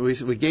 And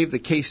we gave the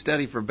case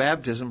study for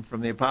baptism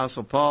from the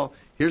Apostle Paul.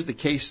 Here's the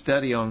case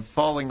study on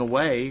falling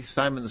away,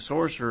 Simon the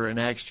Sorcerer in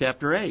Acts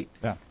chapter 8.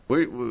 Yeah.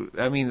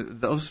 I mean,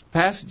 those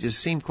passages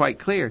seem quite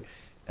clear,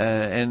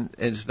 and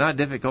it's not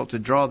difficult to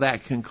draw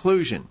that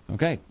conclusion.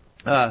 Okay.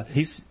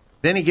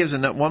 Then he gives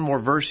one more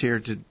verse here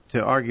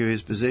to argue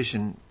his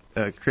position.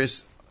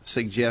 Chris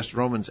suggests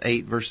Romans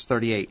 8, verse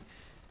 38.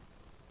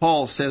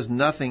 Paul says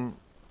nothing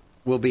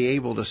will be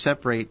able to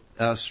separate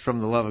us from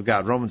the love of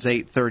God. Romans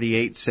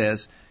 8:38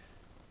 says,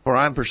 for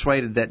I'm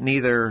persuaded that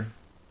neither,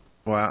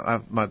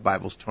 my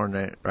Bible's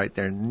torn right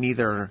there,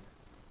 neither,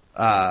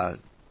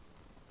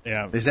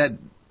 is that,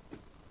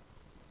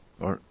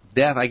 or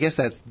death, I guess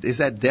is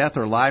that death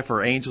or life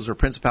or angels or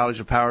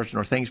principalities or powers,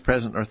 nor things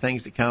present nor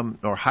things to come,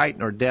 nor height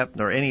nor depth,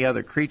 nor any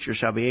other creature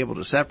shall be able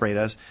to separate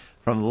us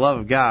from the love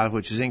of God,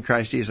 which is in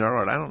Christ Jesus our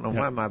Lord. I don't know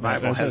why my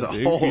Bible has a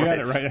hole in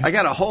it. Right. I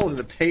got a hole in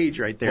the page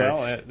right there.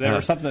 Well, there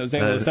was something that was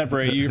able to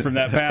separate you from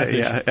that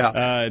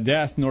passage.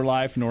 Death, nor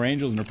life, nor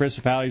angels, nor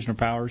principalities, nor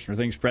powers, nor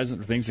things present,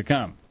 nor things to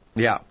come.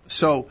 Yeah.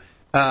 So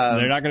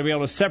they're not going to be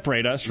able to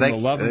separate us from the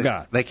love of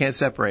God. They can't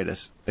separate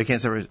us. They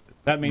can't separate us.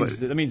 That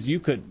means you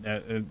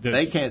could.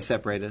 They can't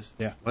separate us.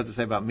 Yeah. What does it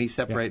say about me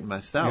separating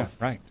myself?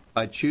 Yeah, right.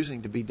 By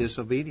choosing to be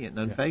disobedient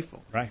and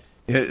unfaithful. Yeah, right.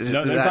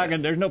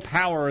 There's no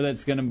power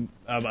that's going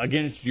to,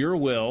 against your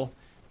will,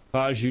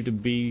 cause you to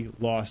be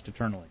lost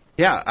eternally.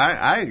 Yeah,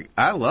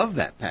 I love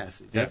that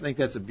passage. Yeah. I think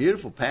that's a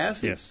beautiful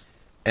passage. Yes.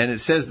 And it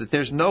says that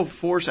there's no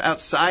force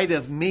outside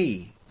of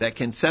me that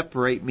can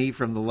separate me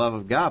from the love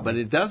of God. But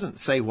it doesn't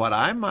say what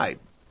I might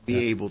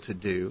be able to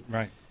do.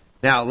 Right.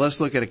 Now,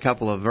 let's look at a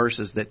couple of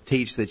verses that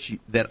teach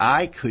that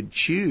I could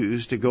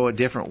choose to go a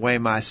different way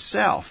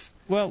myself.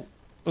 Well,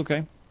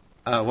 okay.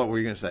 What were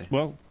you going to say?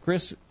 Well,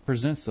 Chris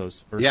presents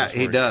those verses. Yeah,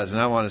 he does,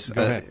 and I want to.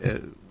 Go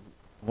ahead.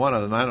 One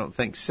of them, I don't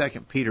think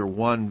 2 Peter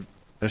 1.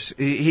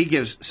 He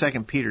gives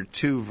 2 Peter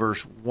 2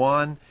 verse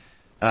 1.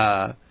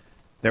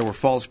 There were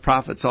false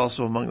prophets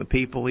also among the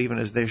people, even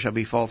as there shall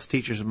be false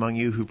teachers among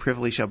you, who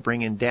privily shall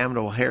bring in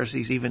damnable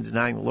heresies, even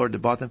denying the Lord that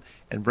bought them,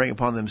 and bring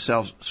upon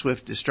themselves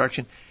swift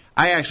destruction.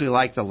 I actually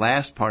like the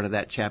last part of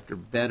that chapter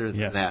better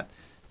than that.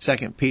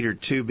 2 Peter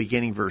 2,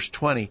 beginning verse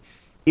 20.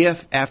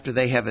 If, after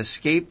they have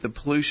escaped the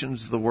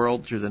pollutions of the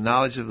world through the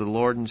knowledge of the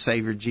Lord and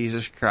Savior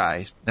Jesus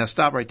Christ. Now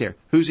stop right there.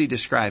 Who's he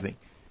describing?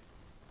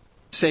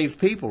 Saved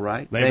people,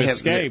 right? They've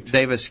escaped.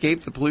 They've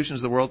escaped the pollutions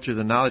of the world through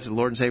the knowledge of the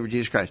Lord and Savior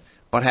Jesus Christ.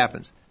 What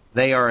happens?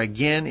 They are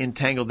again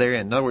entangled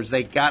therein. In other words,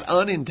 they got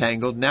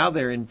unentangled. Now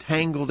they're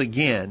entangled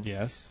again.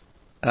 Yes.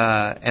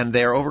 And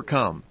they're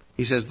overcome.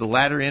 He says the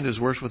latter end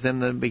is worse with them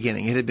than the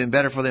beginning. It had been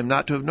better for them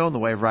not to have known the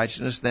way of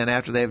righteousness than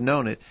after they have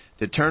known it,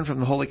 to turn from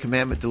the holy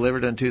commandment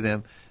delivered unto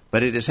them.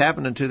 But it has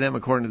happened unto them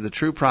according to the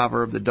true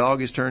proverb, the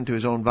dog is turned to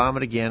his own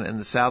vomit again, and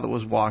the sow that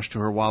was washed to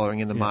her wallowing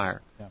in the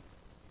mire. Yeah.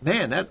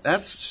 Man,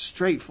 that's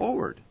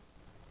straightforward.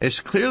 It's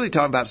clearly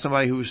talking about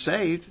somebody who was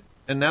saved,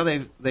 and now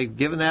they've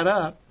given that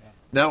up.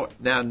 Yeah.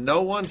 Now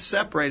no one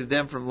separated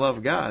them from the love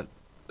of God.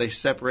 They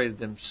separated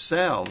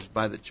themselves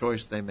by the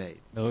choice they made.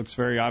 It looks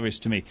very obvious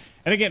to me.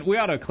 And again, we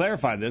ought to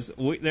clarify this.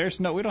 We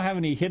don't have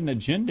any hidden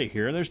agenda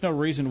here. There's no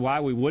reason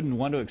why we wouldn't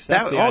want to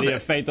accept the idea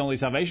of faith-only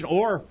salvation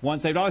or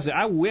once saved, always saved.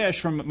 I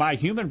wish, from my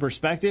human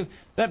perspective,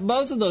 that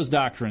both of those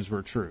doctrines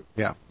were true.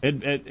 Yeah.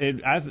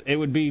 It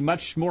would be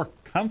much more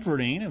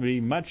comforting. It would be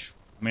much.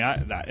 I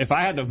mean, if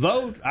I had to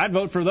vote, I'd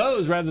vote for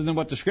those rather than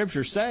what the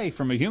Scriptures say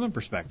from a human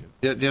perspective.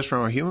 Just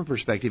from a human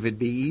perspective, it'd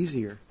be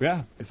easier.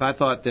 Yeah. If I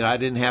thought that I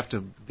didn't have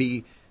to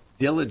be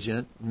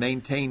diligent,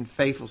 maintain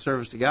faithful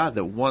service to God,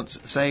 that once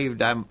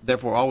saved, I'm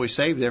therefore always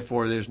saved.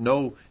 Therefore, there's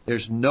no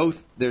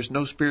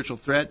spiritual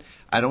threat.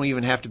 I don't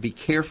even have to be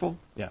careful.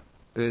 Yeah.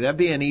 That'd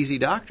be an easy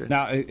doctrine.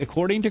 Now,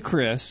 according to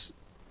Chris,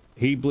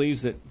 he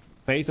believes that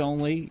faith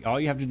only, all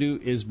you have to do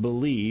is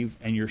believe,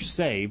 and you're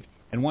saved.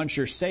 And once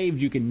you're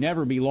saved, you can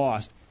never be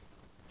lost.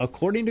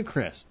 According to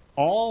Chris,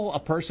 all a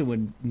person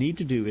would need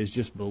to do is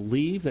just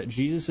believe that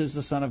Jesus is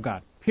the Son of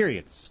God.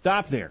 Period.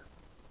 Stop there.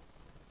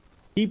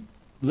 Keep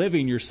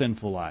living your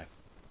sinful life.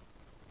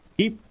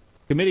 Keep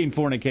committing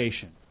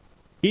fornication.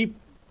 Keep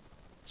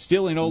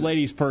stealing old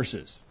ladies'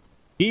 purses.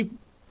 Keep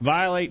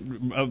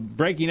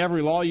breaking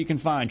every law you can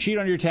find. Cheat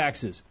on your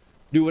taxes.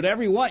 Do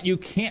whatever you want. You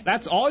can't.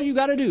 That's all you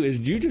got to do is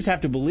you just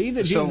have to believe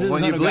that Jesus is the Son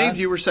of God. So when you believed,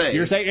 you were saved.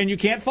 You're saved, and you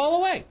can't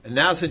fall away. And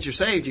now, since you're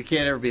saved, you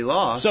can't ever be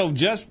lost. So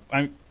just.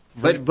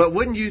 But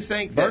wouldn't you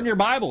think burn your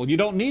Bible? You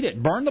don't need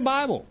it. Burn the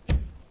Bible.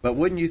 But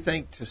wouldn't you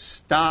think to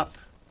stop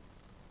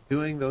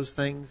doing those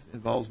things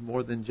involves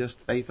more than just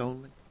faith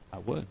only? I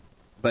would.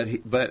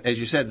 But as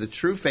you said, the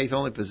true faith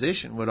only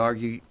position would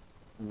argue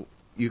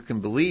you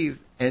can believe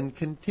and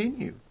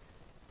continue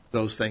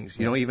those things.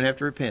 You don't even have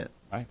to repent.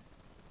 Right.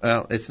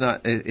 Well, it's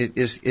not.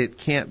 It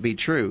can't be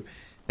true.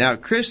 Now,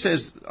 Chris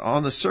says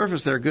on the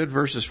surface there are good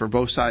verses for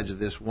both sides of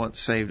this once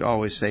saved,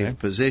 always saved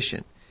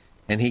position,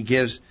 and he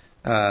gives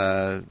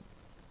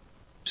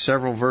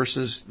several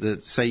verses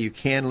that say you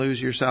can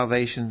lose your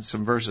salvation.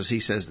 Some verses he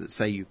says that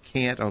say you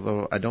can't,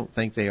 although I don't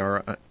think they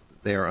are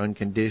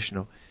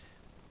unconditional.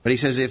 But he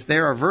says if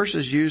there are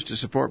verses used to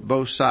support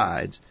both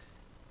sides,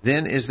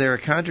 then is there a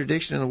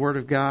contradiction in the Word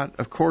of God?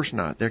 Of course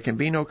not. There can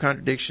be no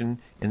contradiction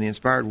in the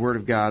inspired Word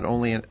of God,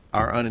 only in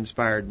our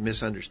uninspired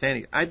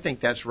misunderstanding. I think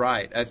that's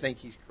right. I think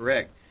he's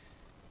correct.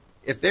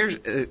 If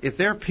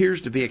there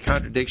appears to be a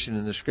contradiction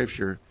in the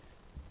Scripture,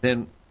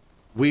 then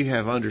we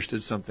have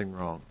understood something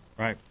wrong.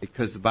 Right.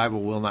 Because the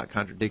Bible will not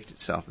contradict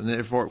itself. And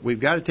therefore, we've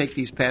got to take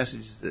these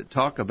passages that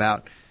talk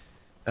about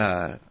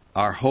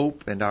our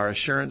hope and our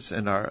assurance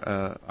and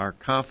our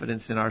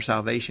confidence in our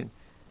salvation.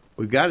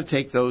 We've got to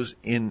take those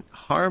in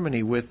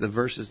harmony with the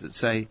verses that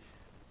say,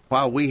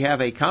 while we have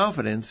a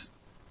confidence,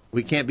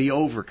 we can't be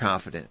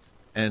overconfident.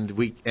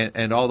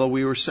 And although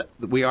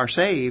we are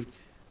saved,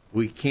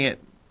 we can't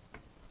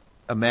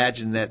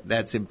imagine that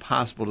that's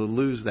impossible to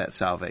lose that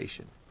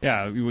salvation.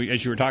 Yeah,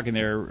 as you were talking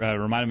there,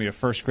 reminded me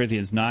of 1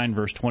 Corinthians 9,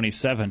 verse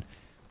 27,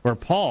 where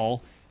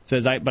Paul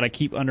says, But I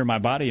keep under my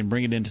body and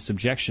bring it into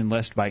subjection,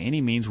 lest by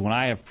any means, when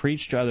I have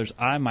preached to others,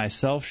 I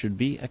myself should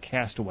be a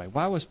castaway.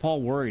 Why was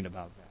Paul worried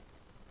about that?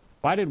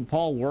 Why did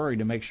Paul worry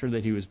to make sure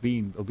that he was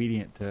being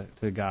obedient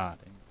to God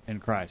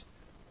and Christ?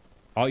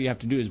 All you have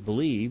to do is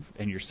believe,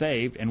 and you're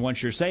saved. And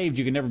once you're saved,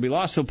 you can never be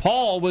lost. So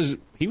Paul was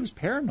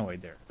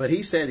paranoid there. But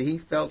he said he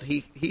felt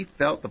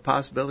the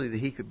possibility that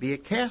he could be a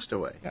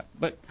castaway. Yeah,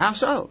 but how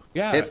so?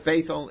 Yeah, if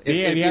faith only,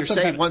 if you're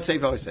saved, once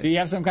saved, always saved. Did he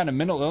have some kind of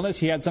mental illness?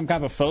 He had some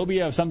kind of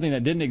phobia of something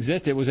that didn't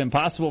exist. It was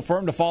impossible for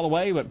him to fall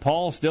away, but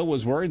Paul still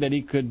was worried that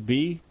he could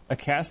be a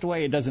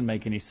castaway. It doesn't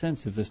make any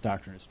sense if this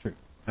doctrine is true.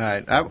 All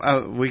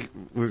right,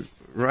 we're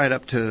right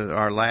up to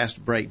our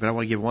last break, but I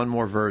want to give one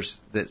more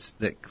verse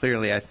that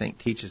clearly I think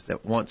teaches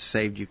that once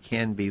saved you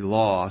can be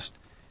lost.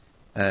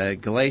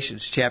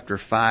 Galatians chapter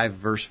 5,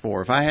 verse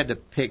 4. If I had to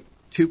pick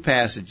two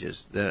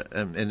passages,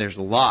 and there's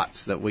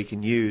lots that we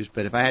can use,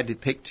 but if I had to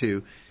pick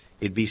two,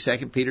 it'd be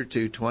 2 Peter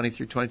 2, 20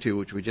 through 22,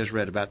 which we just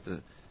read about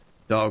the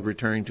dog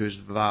returning to his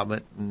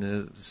vomit and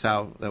the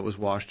sow that was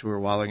washed to her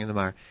wallowing in the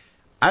mire.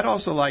 I'd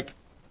also like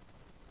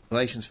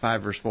Galatians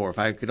 5, verse 4. If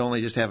I could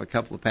only just have a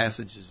couple of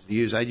passages to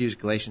use, I'd use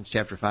Galatians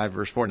chapter 5,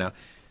 verse 4. Now,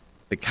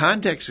 the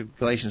context of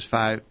Galatians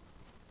 5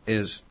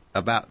 is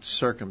about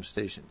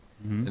circumcision.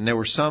 Mm-hmm. And there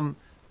were some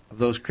of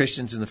those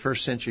Christians in the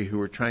first century who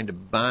were trying to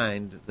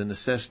bind the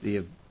necessity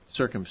of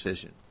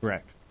circumcision.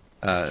 Correct.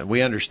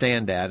 We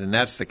understand that, and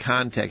that's the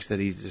context that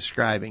he's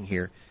describing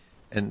here.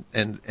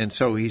 And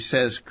so he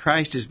says,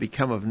 Christ has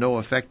become of no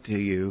effect to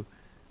you,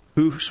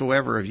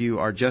 whosoever of you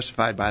are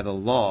justified by the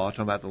law,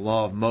 talking about the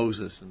law of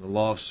Moses and the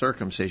law of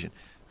circumcision,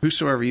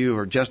 whosoever you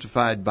are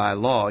justified by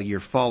law, you're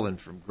fallen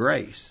from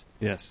grace.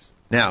 Yes.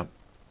 Now,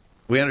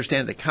 we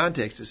understand the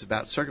context is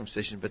about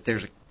circumcision, but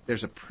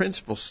there's a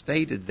principle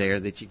stated there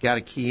that you got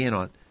to key in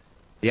on,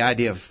 the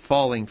idea of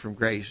falling from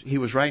grace. He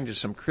was writing to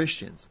some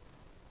Christians.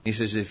 He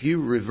says, if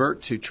you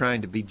revert to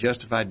trying to be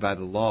justified by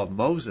the law of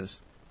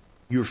Moses,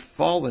 you're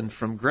fallen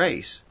from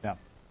grace. Yeah.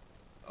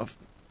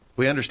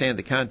 We understand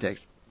the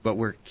context, but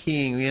we're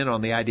keying in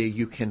on the idea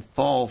you can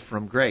fall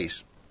from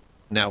grace.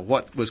 Now,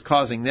 what was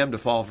causing them to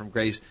fall from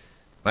grace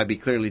might be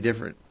clearly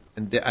different,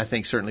 and I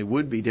think certainly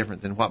would be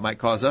different than what might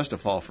cause us to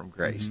fall from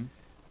grace. Mm-hmm.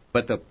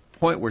 But the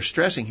point we're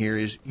stressing here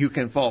is you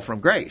can fall from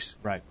grace.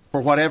 Right.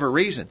 For whatever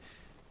reason.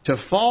 To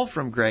fall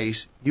from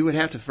grace, you would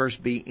have to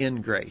first be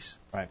in grace.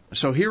 Right.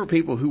 So here are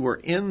people who were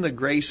in the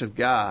grace of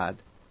God,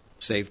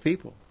 saved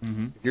people.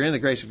 Mm-hmm. If you're in the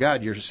grace of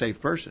God, you're a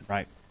saved person.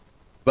 Right.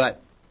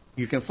 But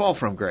you can fall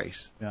from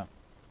grace. Yeah.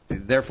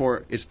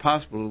 Therefore, it's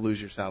possible to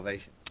lose your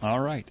salvation. All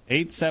right.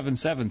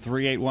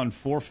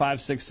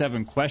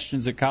 877-381-4567.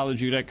 Questions at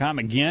collegeview.com.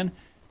 Again,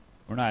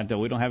 we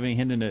don't have any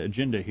hidden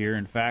agenda here.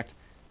 In fact,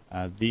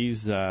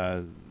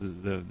 the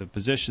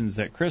positions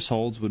that Chris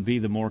holds would be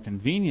the more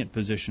convenient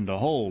position to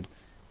hold.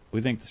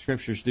 We think the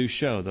Scriptures do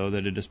show, though,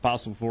 that it is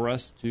possible for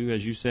us to,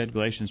 as you said,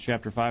 Galatians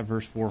chapter 5,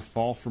 verse 4,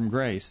 fall from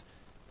grace.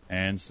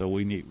 And so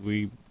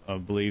we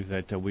believe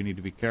that we need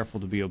to be careful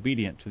to be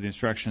obedient to the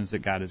instructions that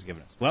God has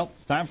given us. Well,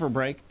 it's time for a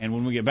break, and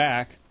when we get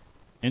back,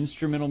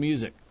 instrumental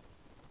music.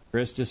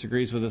 Chris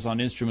disagrees with us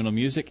on instrumental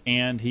music,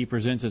 and he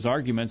presents his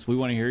arguments. We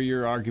want to hear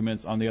your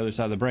arguments on the other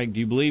side of the break. Do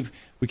you believe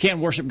we can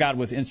worship God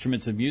with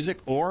instruments of music,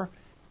 or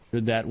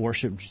should that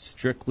worship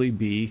strictly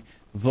be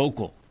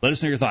vocal? Let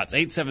us know your thoughts.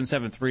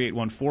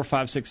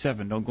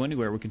 877-381-4567. Don't go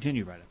anywhere. We'll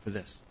continue right after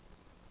this.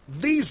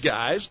 These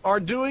guys are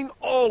doing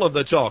all of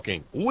the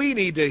talking. We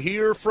need to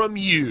hear from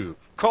you.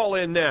 Call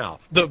in now.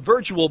 The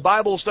virtual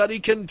Bible study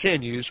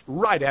continues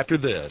right after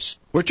this.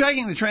 We're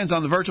tracking the trends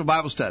on the virtual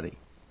Bible study.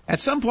 At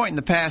some point in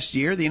the past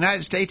year, the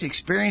United States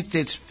experienced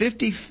its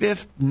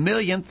 55th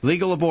millionth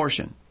legal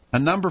abortion, a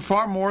number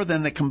far more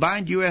than the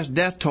combined U.S.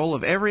 death toll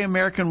of every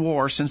American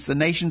war since the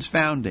nation's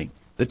founding.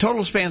 The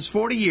total spans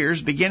 40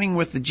 years, beginning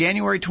with the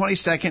January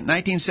 22,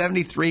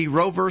 1973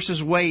 Roe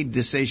v. Wade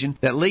decision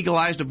that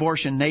legalized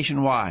abortion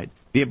nationwide.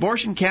 The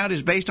abortion count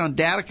is based on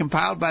data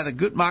compiled by the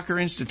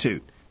Guttmacher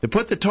Institute. To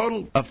put the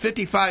total of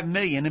 55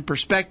 million in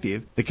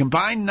perspective, the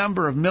combined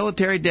number of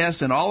military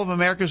deaths in all of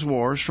America's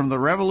wars, from the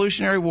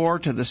Revolutionary War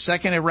to the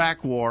Second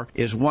Iraq War,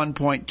 is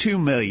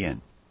 1.2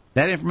 million.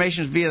 That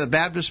information is via the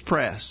Baptist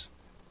Press.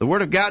 The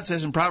Word of God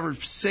says in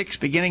Proverbs 6,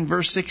 beginning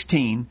verse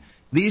 16,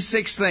 "These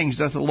 6 things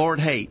doth the Lord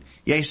hate,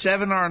 yea,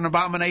 7 are an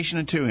abomination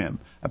unto him,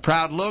 a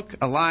proud look,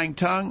 a lying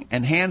tongue,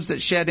 and hands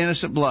that shed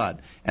innocent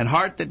blood, and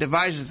heart that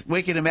deviseth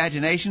wicked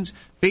imaginations,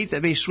 feet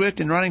that be swift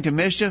in running to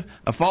mischief,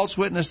 a false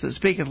witness that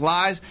speaketh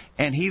lies,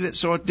 and he that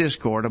soweth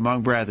discord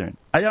among brethren."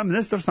 I am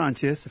Nestor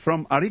Sanchez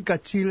from Arica,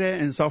 Chile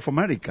in South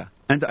America,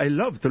 and I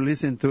love to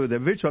listen to the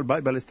virtual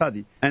Bible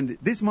study. And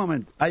this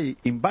moment, I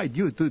invite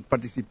you to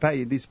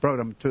participate in this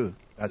program too.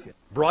 Gracias.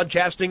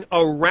 Broadcasting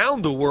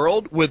around the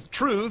world with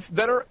truths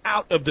that are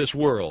out of this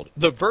world.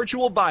 The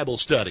virtual Bible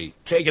study.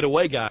 Take it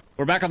away, guys.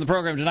 We're back on the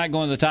program tonight,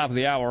 going to the top of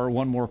the hour.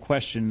 One more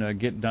question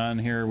get done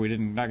here.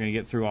 Not going to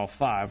get through all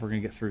 5. We're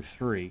going to get through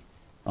 3.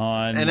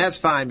 And that's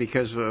fine,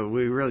 because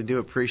we really do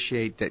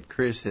appreciate that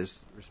Chris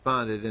has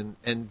responded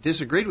and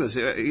disagreed with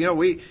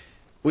us.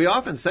 We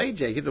often say,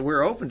 Jacob, that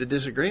we're open to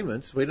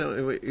disagreements.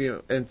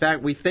 In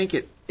fact, we think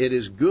it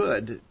is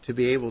good to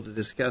be able to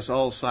discuss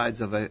all sides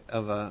of a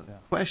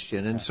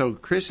question. And so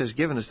Chris has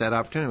given us that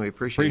opportunity. We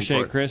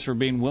appreciate Chris for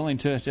being willing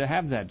to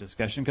have that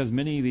discussion, because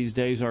many these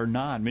days are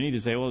not. Many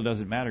just say, well, it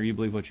doesn't matter. You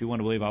believe what you want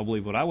to believe. I'll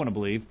believe what I want to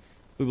believe.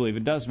 We believe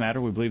it does matter.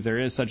 We believe there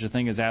is such a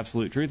thing as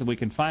absolute truth, and we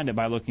can find it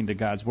by looking to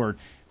God's Word.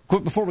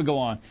 Quick, before we go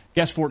on,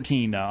 guest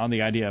 14 on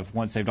the idea of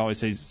once saved, always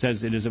saved,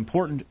 says it is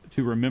important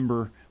to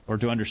remember or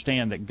to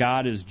understand that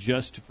God is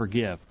just to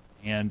forgive.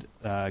 And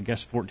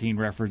guest 14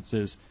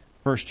 references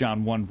 1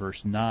 John 1,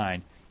 verse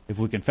 9. If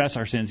we confess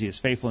our sins, he is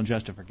faithful and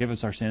just to forgive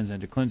us our sins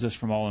and to cleanse us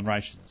from all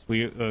unrighteousness.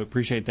 We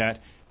appreciate that.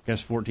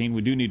 Guest 14,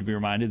 we do need to be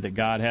reminded that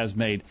God has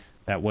made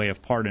that way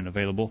of pardon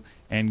available.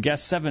 And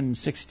guest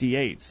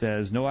 768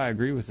 says, no, I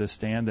agree with this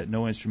stand that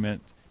no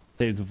instrument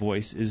save the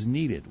voice is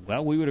needed.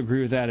 Well, we would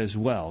agree with that as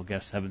well,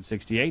 guest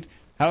 768.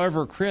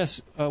 However,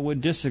 Chris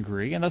would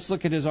disagree, and let's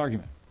look at his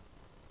argument.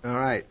 All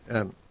right.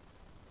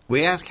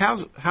 We asked,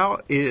 how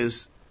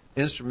is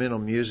instrumental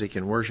music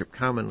in worship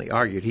commonly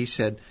argued? He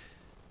said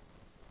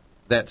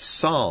that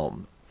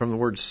psalm, from the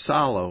word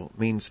solo,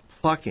 means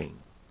plucking,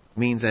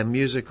 means a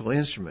musical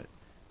instrument.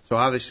 So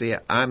obviously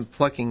I'm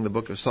plucking the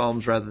book of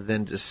Psalms rather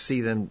than to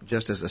see them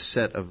just as a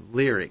set of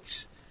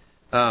lyrics.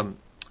 The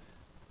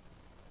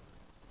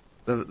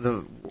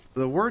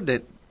word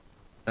that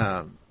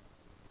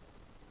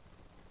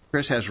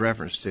Chris has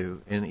reference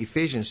to in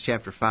Ephesians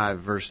chapter 5,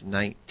 verse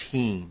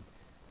 19,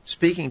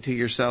 speaking to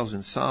yourselves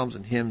in psalms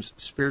and hymns,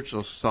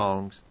 spiritual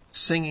songs,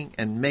 singing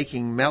and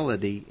making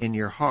melody in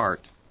your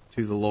heart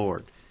to the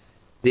Lord.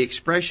 The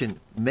expression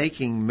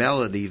making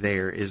melody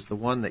there is the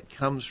one that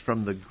comes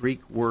from the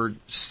Greek word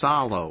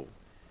solo.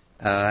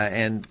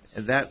 And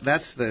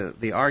that's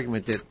the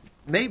argument that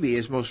maybe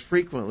is most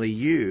frequently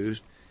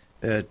used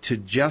to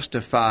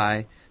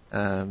justify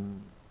the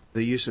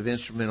use of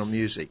instrumental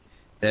music.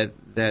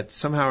 That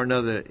somehow or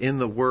another in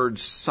the word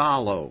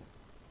solo,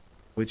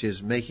 which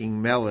is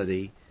making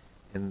melody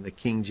in the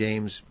King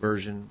James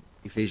Version,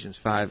 Ephesians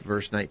 5,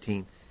 verse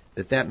 19,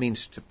 that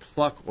means to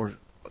pluck or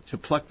to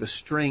pluck the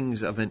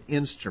strings of an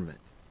instrument.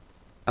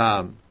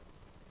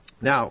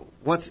 Now,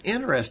 what's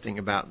interesting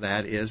about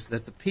that is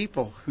that the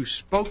people who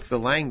spoke the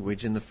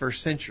language in the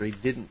first century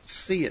didn't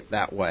see it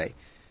that way.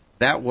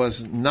 That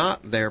was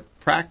not their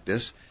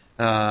practice.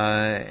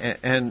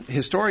 And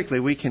historically,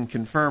 we can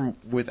confirm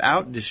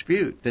without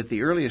dispute that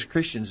the earliest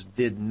Christians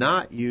did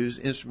not use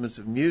instruments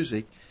of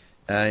music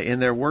in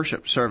their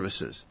worship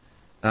services.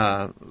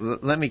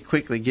 Let me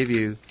quickly give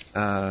you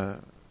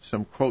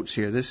some quotes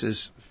here. This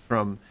is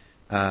from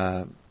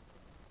a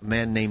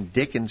man named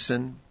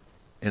Dickinson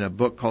in a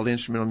book called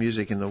Instrumental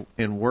Music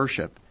in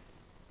Worship.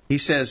 He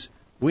says,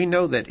 "We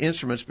know that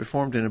instruments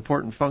performed an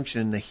important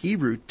function in the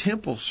Hebrew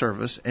temple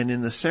service and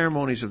in the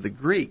ceremonies of the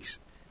Greeks.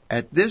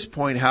 At this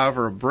point,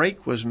 however, a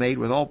break was made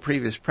with all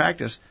previous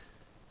practice,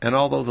 and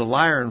although the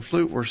lyre and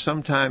flute were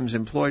sometimes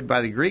employed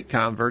by the Greek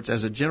converts,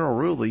 as a general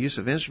rule, the use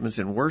of instruments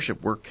in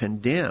worship were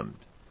condemned.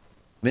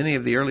 Many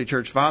of the early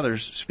church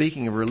fathers,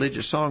 speaking of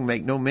religious song,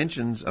 make no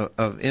mentions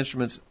of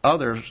instruments.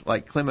 Others,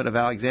 like Clement of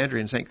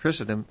Alexandria and St.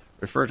 Chrysostom,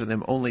 refer to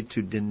them only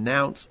to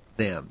denounce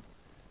them.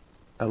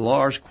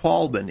 Lars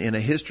Qualben, in A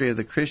History of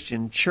the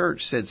Christian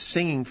Church, said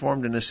singing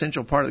formed an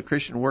essential part of the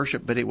Christian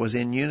worship, but it was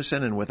in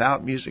unison and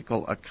without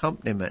musical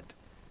accompaniment."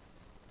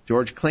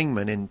 George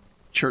Klingman, in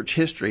Church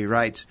History,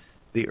 writes,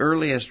 "The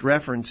earliest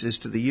reference is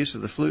to the use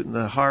of the flute and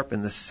the harp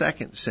in the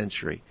 2nd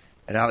century.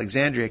 At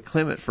Alexandria,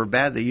 Clement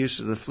forbade the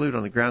use of the flute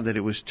on the ground that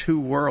it was too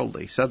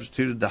worldly,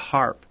 substituted the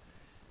harp.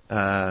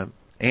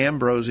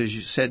 Ambrose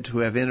is said to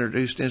have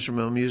introduced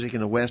instrumental music in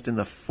the West in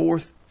the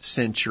 4th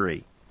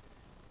century.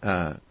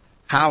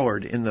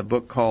 Howard, in the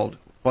book called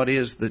What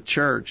is the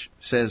Church,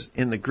 says,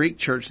 "In the Greek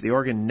church, the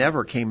organ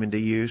never came into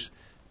use,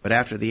 but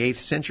after the 8th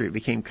century it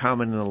became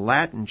common in the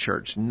Latin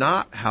church,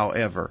 not,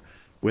 however,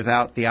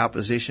 without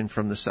opposition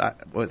from the side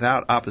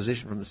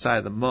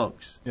of the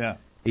monks." Yeah.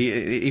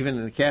 Even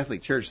in the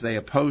Catholic Church, they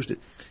opposed it.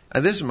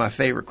 This is my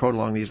favorite quote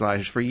along these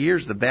lines. "For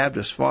years, the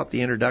Baptists fought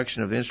the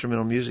introduction of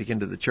instrumental music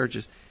into the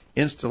churches.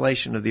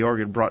 Installation of the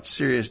organ brought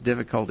serious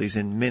difficulties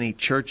in many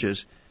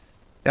churches."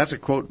 That's a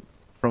quote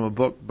from a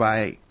book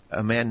by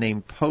a man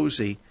named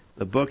Posey.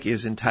 The book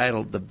is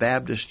entitled "The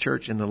Baptist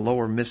Church in the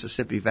Lower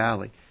Mississippi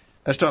Valley."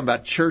 That's talking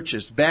about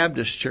churches,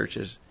 Baptist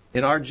churches,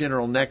 in our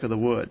general neck of the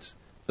woods.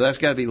 So that's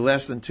got to be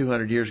less than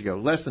 200 years ago.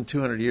 Less than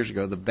 200 years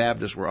ago, the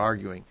Baptists were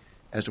arguing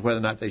as to whether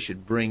or not they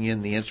should bring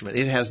in the instrument.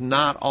 It has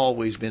not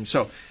always been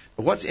so.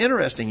 But what's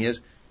interesting is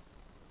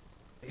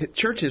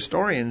church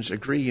historians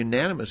agree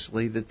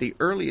unanimously that the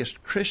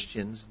earliest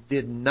Christians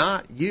did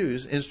not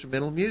use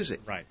instrumental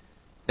music. Right.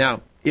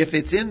 Now, if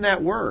it's in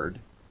that word,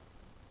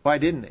 why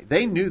didn't they?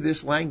 They knew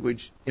this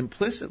language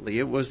implicitly.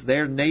 It was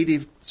their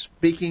native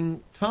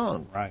speaking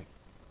tongue. Right.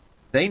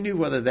 They knew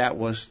whether that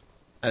was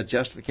a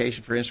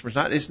justification for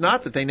instruments. It's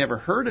not that they never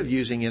heard of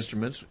using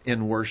instruments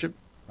in worship.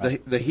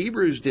 Right. The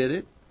Hebrews did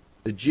it.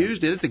 The Jews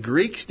did it. The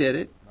Greeks did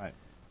it. Right.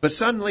 But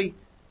suddenly,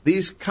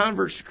 these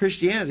converts to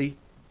Christianity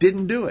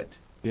didn't do it.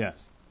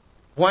 Yes.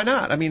 Why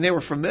not? I mean, they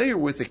were familiar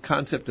with the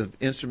concept of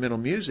instrumental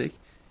music.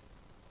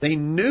 They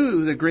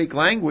knew the Greek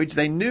language.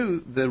 They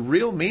knew the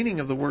real meaning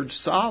of the word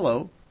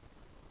solo.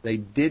 They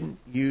didn't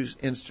use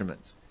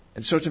instruments.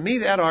 And so to me,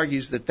 that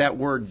argues that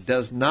word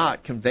does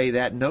not convey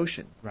that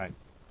notion. Right.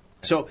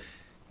 So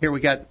here we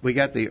got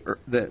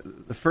the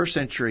first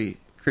century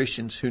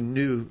Christians who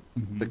knew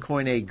the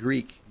Koine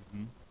Greek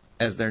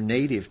as their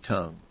native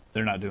tongue.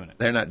 They're not doing it.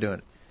 They're not doing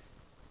it.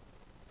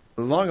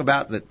 Along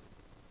about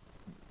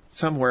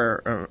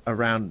somewhere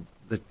around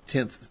the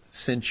 10th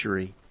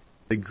century,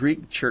 the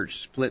Greek church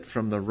split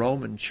from the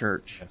Roman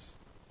church. Yes.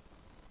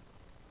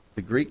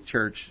 The Greek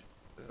church,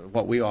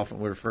 what we often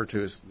would refer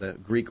to as the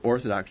Greek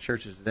Orthodox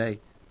churches today,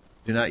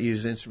 do not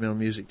use instrumental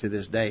music to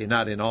this day.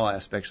 Not in all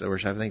aspects of the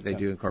worship. I think they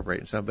do incorporate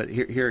it in some. But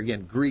here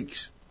again,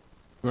 Greeks.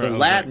 The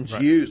Latins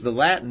used, the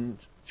Latin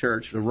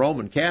church, the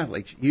Roman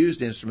Catholics,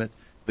 used instruments.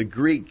 The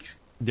Greeks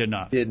did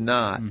not.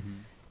 Mm-hmm.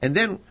 And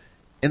then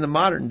in the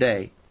modern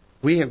day,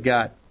 we have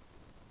got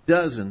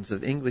dozens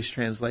of English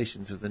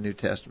translations of the New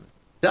Testament.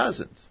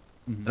 Dozens.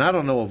 Mm-hmm. And I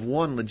don't know of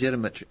one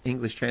legitimate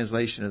English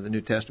translation of the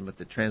New Testament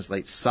that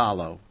translates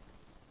solo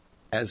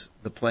as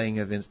the playing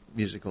of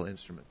musical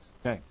instruments.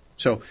 Okay.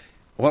 So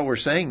what we're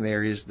saying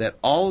there is that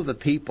all of the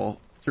people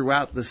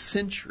throughout the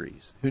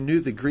centuries who knew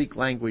the Greek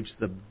language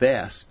the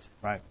best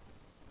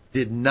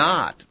did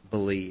not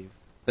believe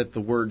that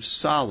the word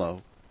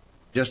solo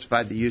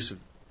justified the use of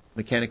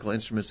mechanical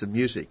instruments of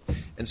music.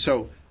 And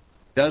so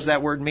does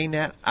that word mean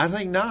that? I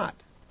think not.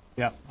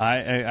 Yeah,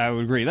 I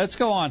would agree. Let's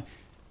go on.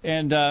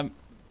 And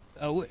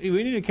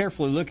we need to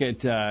carefully look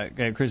at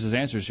Chris's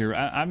answers here.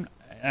 I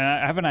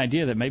have an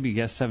idea that maybe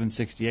guest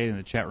 768 in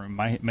the chat room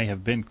may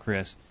have been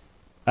Chris.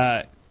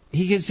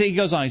 He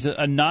goes on. He says,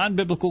 a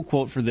non-biblical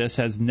quote for this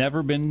has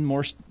never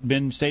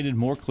been stated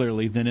more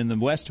clearly than in the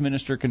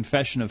Westminster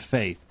Confession of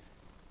Faith.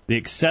 The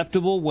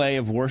acceptable way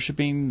of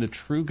worshiping the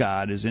true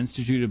God is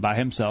instituted by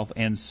himself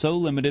and so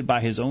limited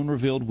by his own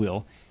revealed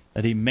will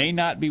that he may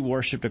not be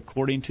worshipped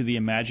according to the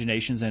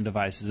imaginations and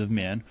devices of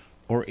men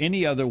or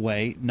any other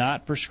way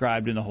not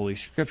prescribed in the Holy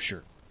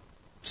Scripture.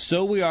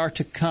 So we are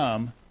to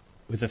come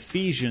with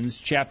Ephesians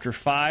chapter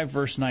 5,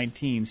 verse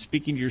 19,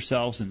 speaking to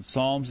yourselves in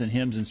psalms and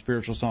hymns and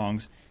spiritual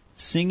songs,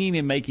 singing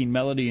and making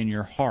melody in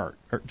your heart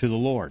to the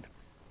Lord.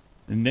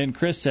 And then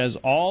Chris says,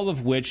 all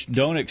of which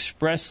don't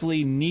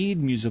expressly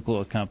need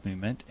musical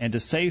accompaniment, and to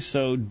say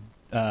so,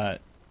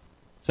 does,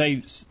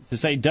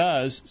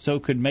 so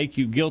could make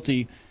you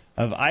guilty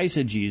of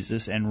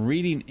eisegesis and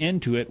reading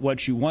into it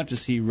what you want to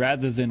see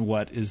rather than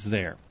what is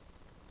there.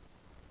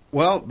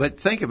 Well, but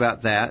think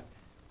about that.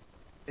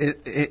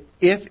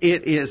 If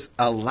it is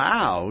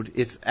allowed,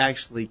 it's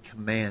actually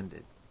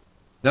commanded.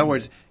 In other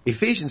words,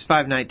 Ephesians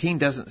 5:19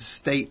 doesn't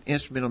state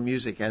instrumental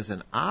music as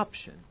an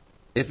option.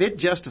 If it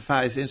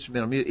justifies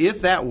instrumental music,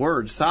 if that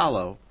word,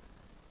 solo,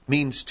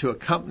 means to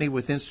accompany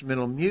with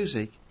instrumental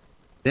music,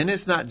 then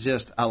it's not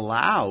just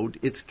allowed,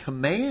 it's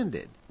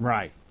commanded.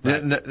 Right.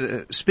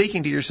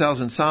 Speaking to yourselves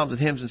in psalms and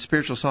hymns and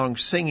spiritual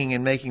songs, singing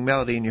and making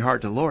melody in your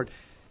heart to the Lord,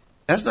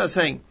 that's not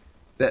saying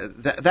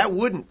that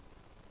wouldn't.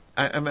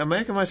 I'm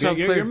making myself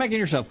clear. You're making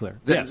yourself clear.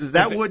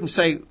 That wouldn't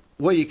say,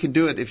 well, you can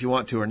do it if you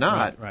want to or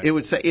not. Right. It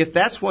would say, if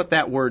that's what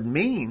that word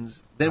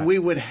means, then we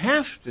would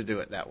have to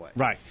do it that way.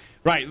 Right.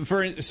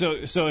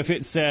 So if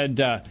it said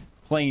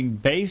playing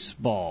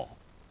baseball,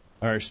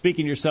 or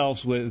speaking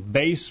yourselves with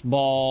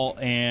baseball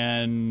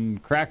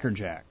and Cracker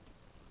Jack,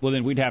 well,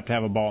 then we'd have to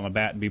have a ball and a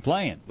bat and be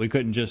playing. We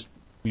couldn't just,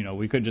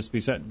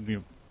 be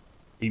sitting,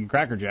 eating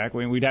Cracker Jack.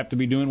 We'd have to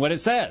be doing what it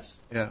says.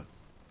 Yeah.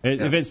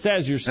 If it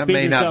says you're that speaking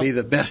may yourself, not be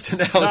the best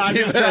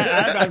analogy. No,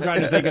 I'm trying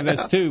to think of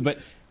this too. But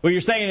what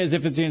you're saying is,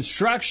 if it's the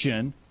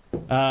instruction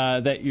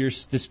that you're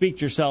to speak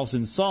to yourselves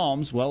in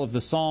psalms, well,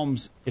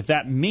 if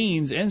that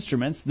means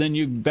instruments, then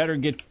you better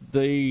get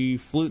the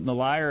flute and the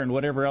lyre and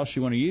whatever else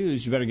you want to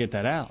use. You better get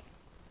that out.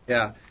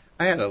 Yeah,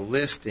 I had a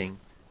listing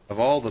of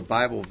all the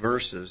Bible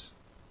verses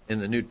in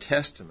the New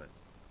Testament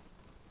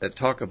that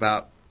talk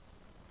about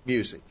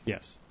music.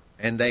 Yes.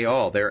 And there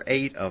are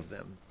 8 of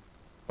them.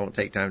 I won't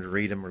take time to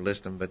read them or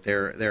list them, but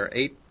there are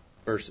 8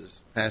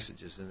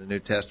 passages in the New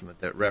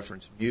Testament that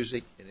reference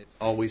music, and it's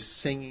always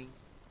singing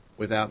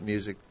without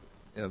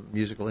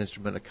musical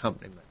instrument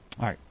accompaniment.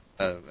 All right.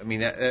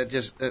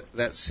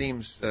 That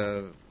seems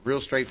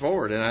real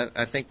straightforward, and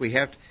I think we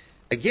have to.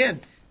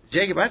 Again,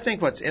 Jacob, I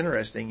think what's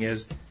interesting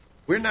is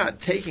we're not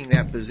taking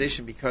that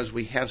position because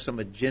we have some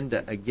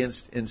agenda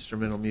against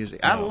instrumental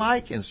music. No. I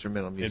like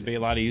instrumental music. It'd be a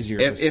lot easier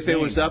if it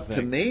was up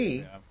to me.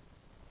 Yeah.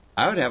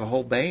 I would have a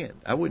whole band.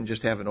 I wouldn't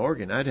just have an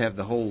organ. I'd have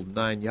the whole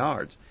 9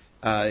 yards.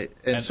 And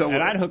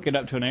I'd hook it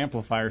up to an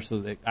amplifier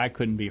so that I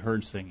couldn't be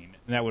heard singing,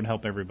 and that would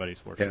help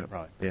everybody's worship.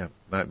 Probably. Yeah,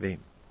 might be.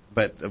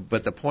 But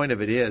the point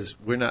of it is,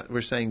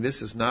 we're saying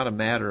this is not a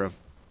matter of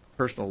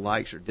personal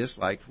likes or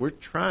dislikes. We're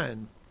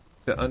trying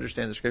to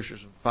understand the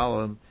Scriptures and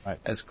follow them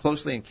as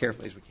closely and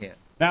carefully as we can.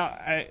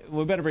 Now,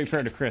 we better be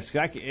fair to Chris.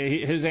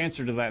 His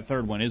answer to that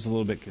third one is a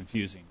little bit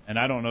confusing, and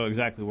I don't know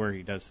exactly where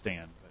he does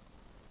stand.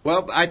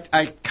 Well,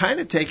 I kind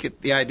of take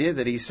it the idea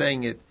that he's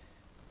saying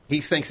he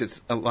thinks it's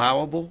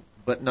allowable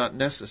but not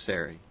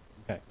necessary,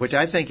 which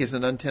I think is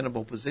an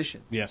untenable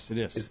position. Yes, it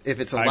is. If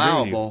it's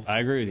allowable,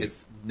 I agree with you.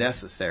 It's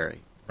necessary.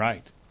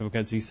 Right,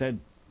 because he said,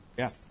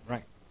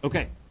 right.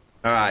 Okay.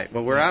 All right,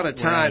 well, we're out of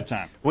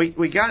time.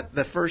 We got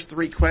the first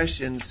 3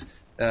 questions.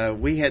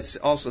 We had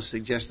also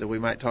suggested we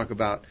might talk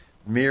about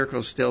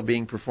miracles still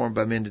being performed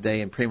by men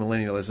today and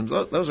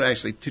premillennialism. Those are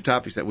actually 2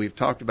 topics that we've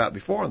talked about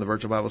before in the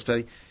Virtual Bible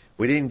Study.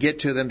 We didn't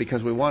get to them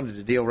because we wanted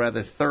to deal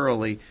rather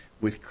thoroughly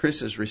with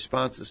Chris's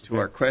responses to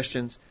our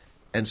questions.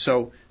 And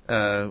so,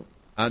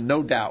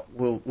 no doubt,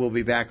 we'll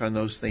be back on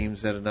those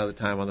themes at another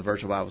time on the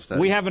Virtual Bible Study.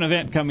 We have an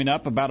event coming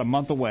up about a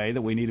month away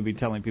that we need to be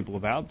telling people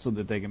about so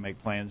that they can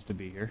make plans to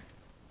be here.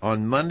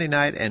 On Monday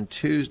night and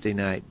Tuesday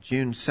night,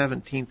 June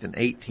 17th and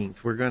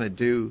 18th, we're going to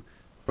do,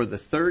 for the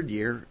 3rd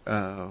year,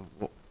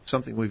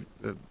 something we've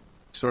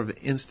sort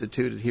of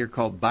instituted here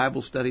called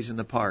Bible Studies in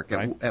the Park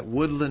at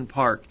Woodland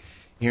Park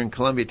here in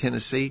Columbia,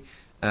 Tennessee,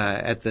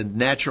 at the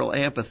Natural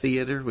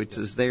Amphitheater, which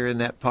is there in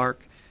that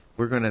park.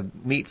 We're going to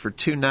meet for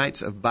 2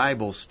 nights of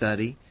Bible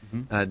study.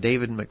 Mm-hmm.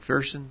 David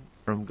McPherson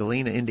from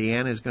Galena,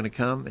 Indiana, is going to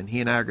come, and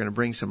he and I are going to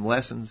bring some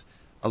lessons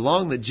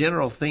along the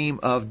general theme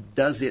of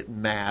does it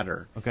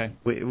matter? Okay.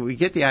 We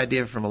get the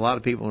idea from a lot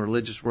of people in the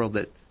religious world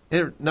that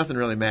nothing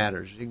really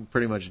matters. You can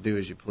pretty much do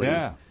as you please.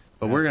 Yeah.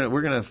 But we're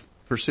going to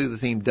pursue the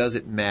theme, does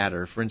it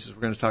matter? For instance,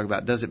 we're going to talk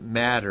about, does it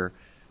matter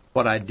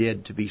what I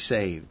did to be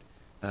saved?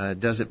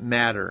 Does it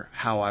matter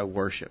how I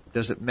worship?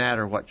 Does it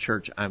matter what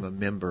church I'm a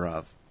member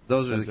of?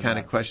 Those are the kind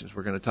of questions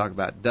we're going to talk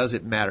about. Does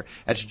it matter?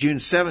 That's June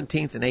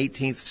 17th and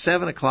 18th,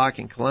 7 o'clock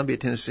in Columbia,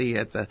 Tennessee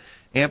at the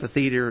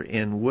Amphitheater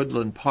in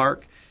Woodland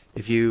Park.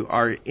 If you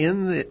are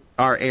in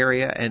our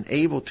area and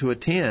able to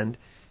attend,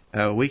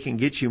 we can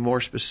get you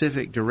more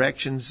specific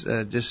directions.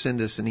 Just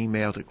send us an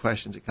email to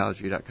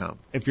questions@collegeview.com.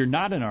 If you're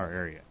not in our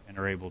area and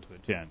are able to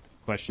attend,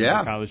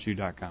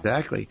 questions@collegeview.com.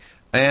 Exactly.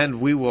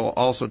 And we will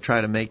also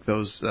try to make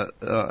those,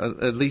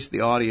 at least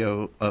the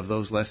audio of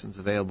those lessons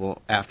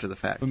available after the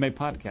fact. We may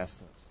podcast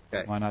those.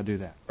 Okay. Why not do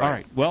that? Right. All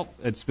right. Well,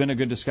 it's been a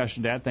good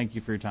discussion, Dad. Thank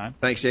you for your time.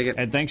 Thanks, Jacob.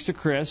 And thanks to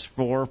Chris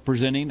for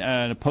presenting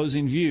an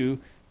opposing view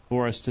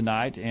for us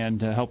tonight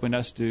and helping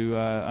us to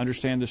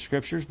understand the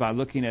Scriptures by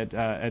looking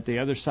at the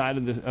other side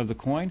of the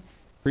coin.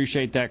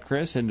 Appreciate that,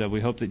 Chris, and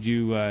we hope that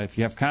you, if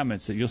you have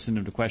comments, that you'll send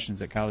them to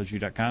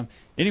questions@collegeview.com.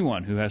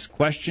 Anyone who has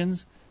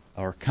questions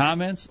or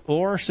comments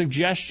or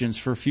suggestions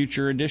for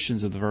future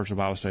editions of the Virtual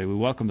Bible Study, we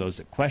welcome those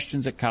at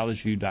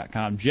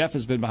questions@collegeview.com. Jeff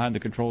has been behind the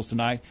controls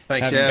tonight.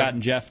 Thanks, Haven't Jeff.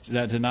 gotten Jeff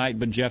tonight,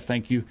 but Jeff,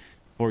 thank you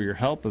for your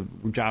help. A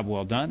job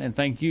well done, and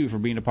thank you for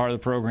being a part of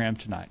the program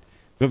tonight.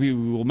 We hope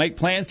you will make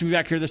plans to be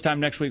back here this time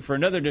next week for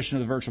another edition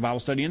of the Virtual Bible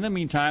Study. In the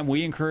meantime,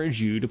 we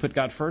encourage you to put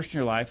God first in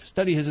your life,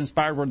 study His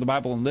inspired word of the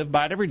Bible, and live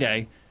by it every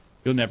day.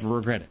 You'll never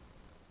regret it.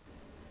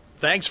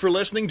 Thanks for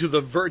listening to the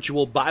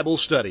Virtual Bible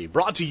Study,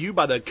 brought to you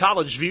by the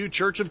College View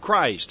Church of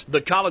Christ. The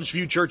College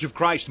View Church of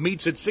Christ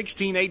meets at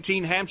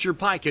 1618 Hampshire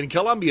Pike in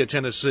Columbia,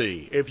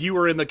 Tennessee. If you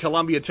are in the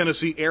Columbia,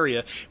 Tennessee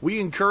area, we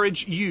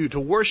encourage you to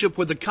worship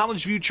with the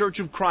College View Church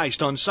of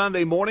Christ on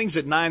Sunday mornings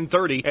at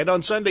 9:30 and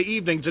on Sunday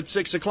evenings at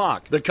 6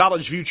 o'clock. The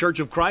College View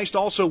Church of Christ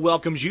also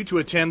welcomes you to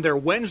attend their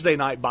Wednesday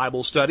night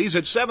Bible studies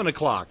at 7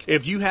 o'clock.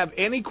 If you have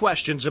any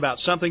questions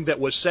about something that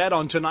was said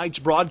on tonight's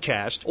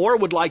broadcast or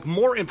would like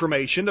more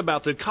information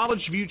about the College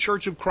View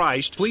Church of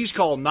Christ, please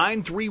call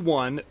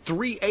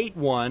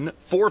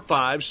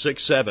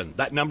 931-381-4567.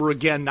 That number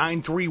again,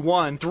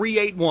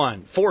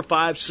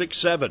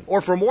 931-381-4567.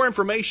 Or for more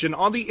information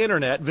on the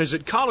internet,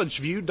 visit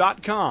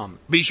collegeview.com.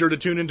 Be sure to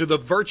tune into the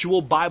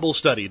Virtual Bible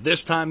Study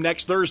this time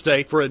next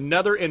Thursday for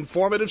another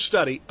informative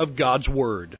study of God's Word.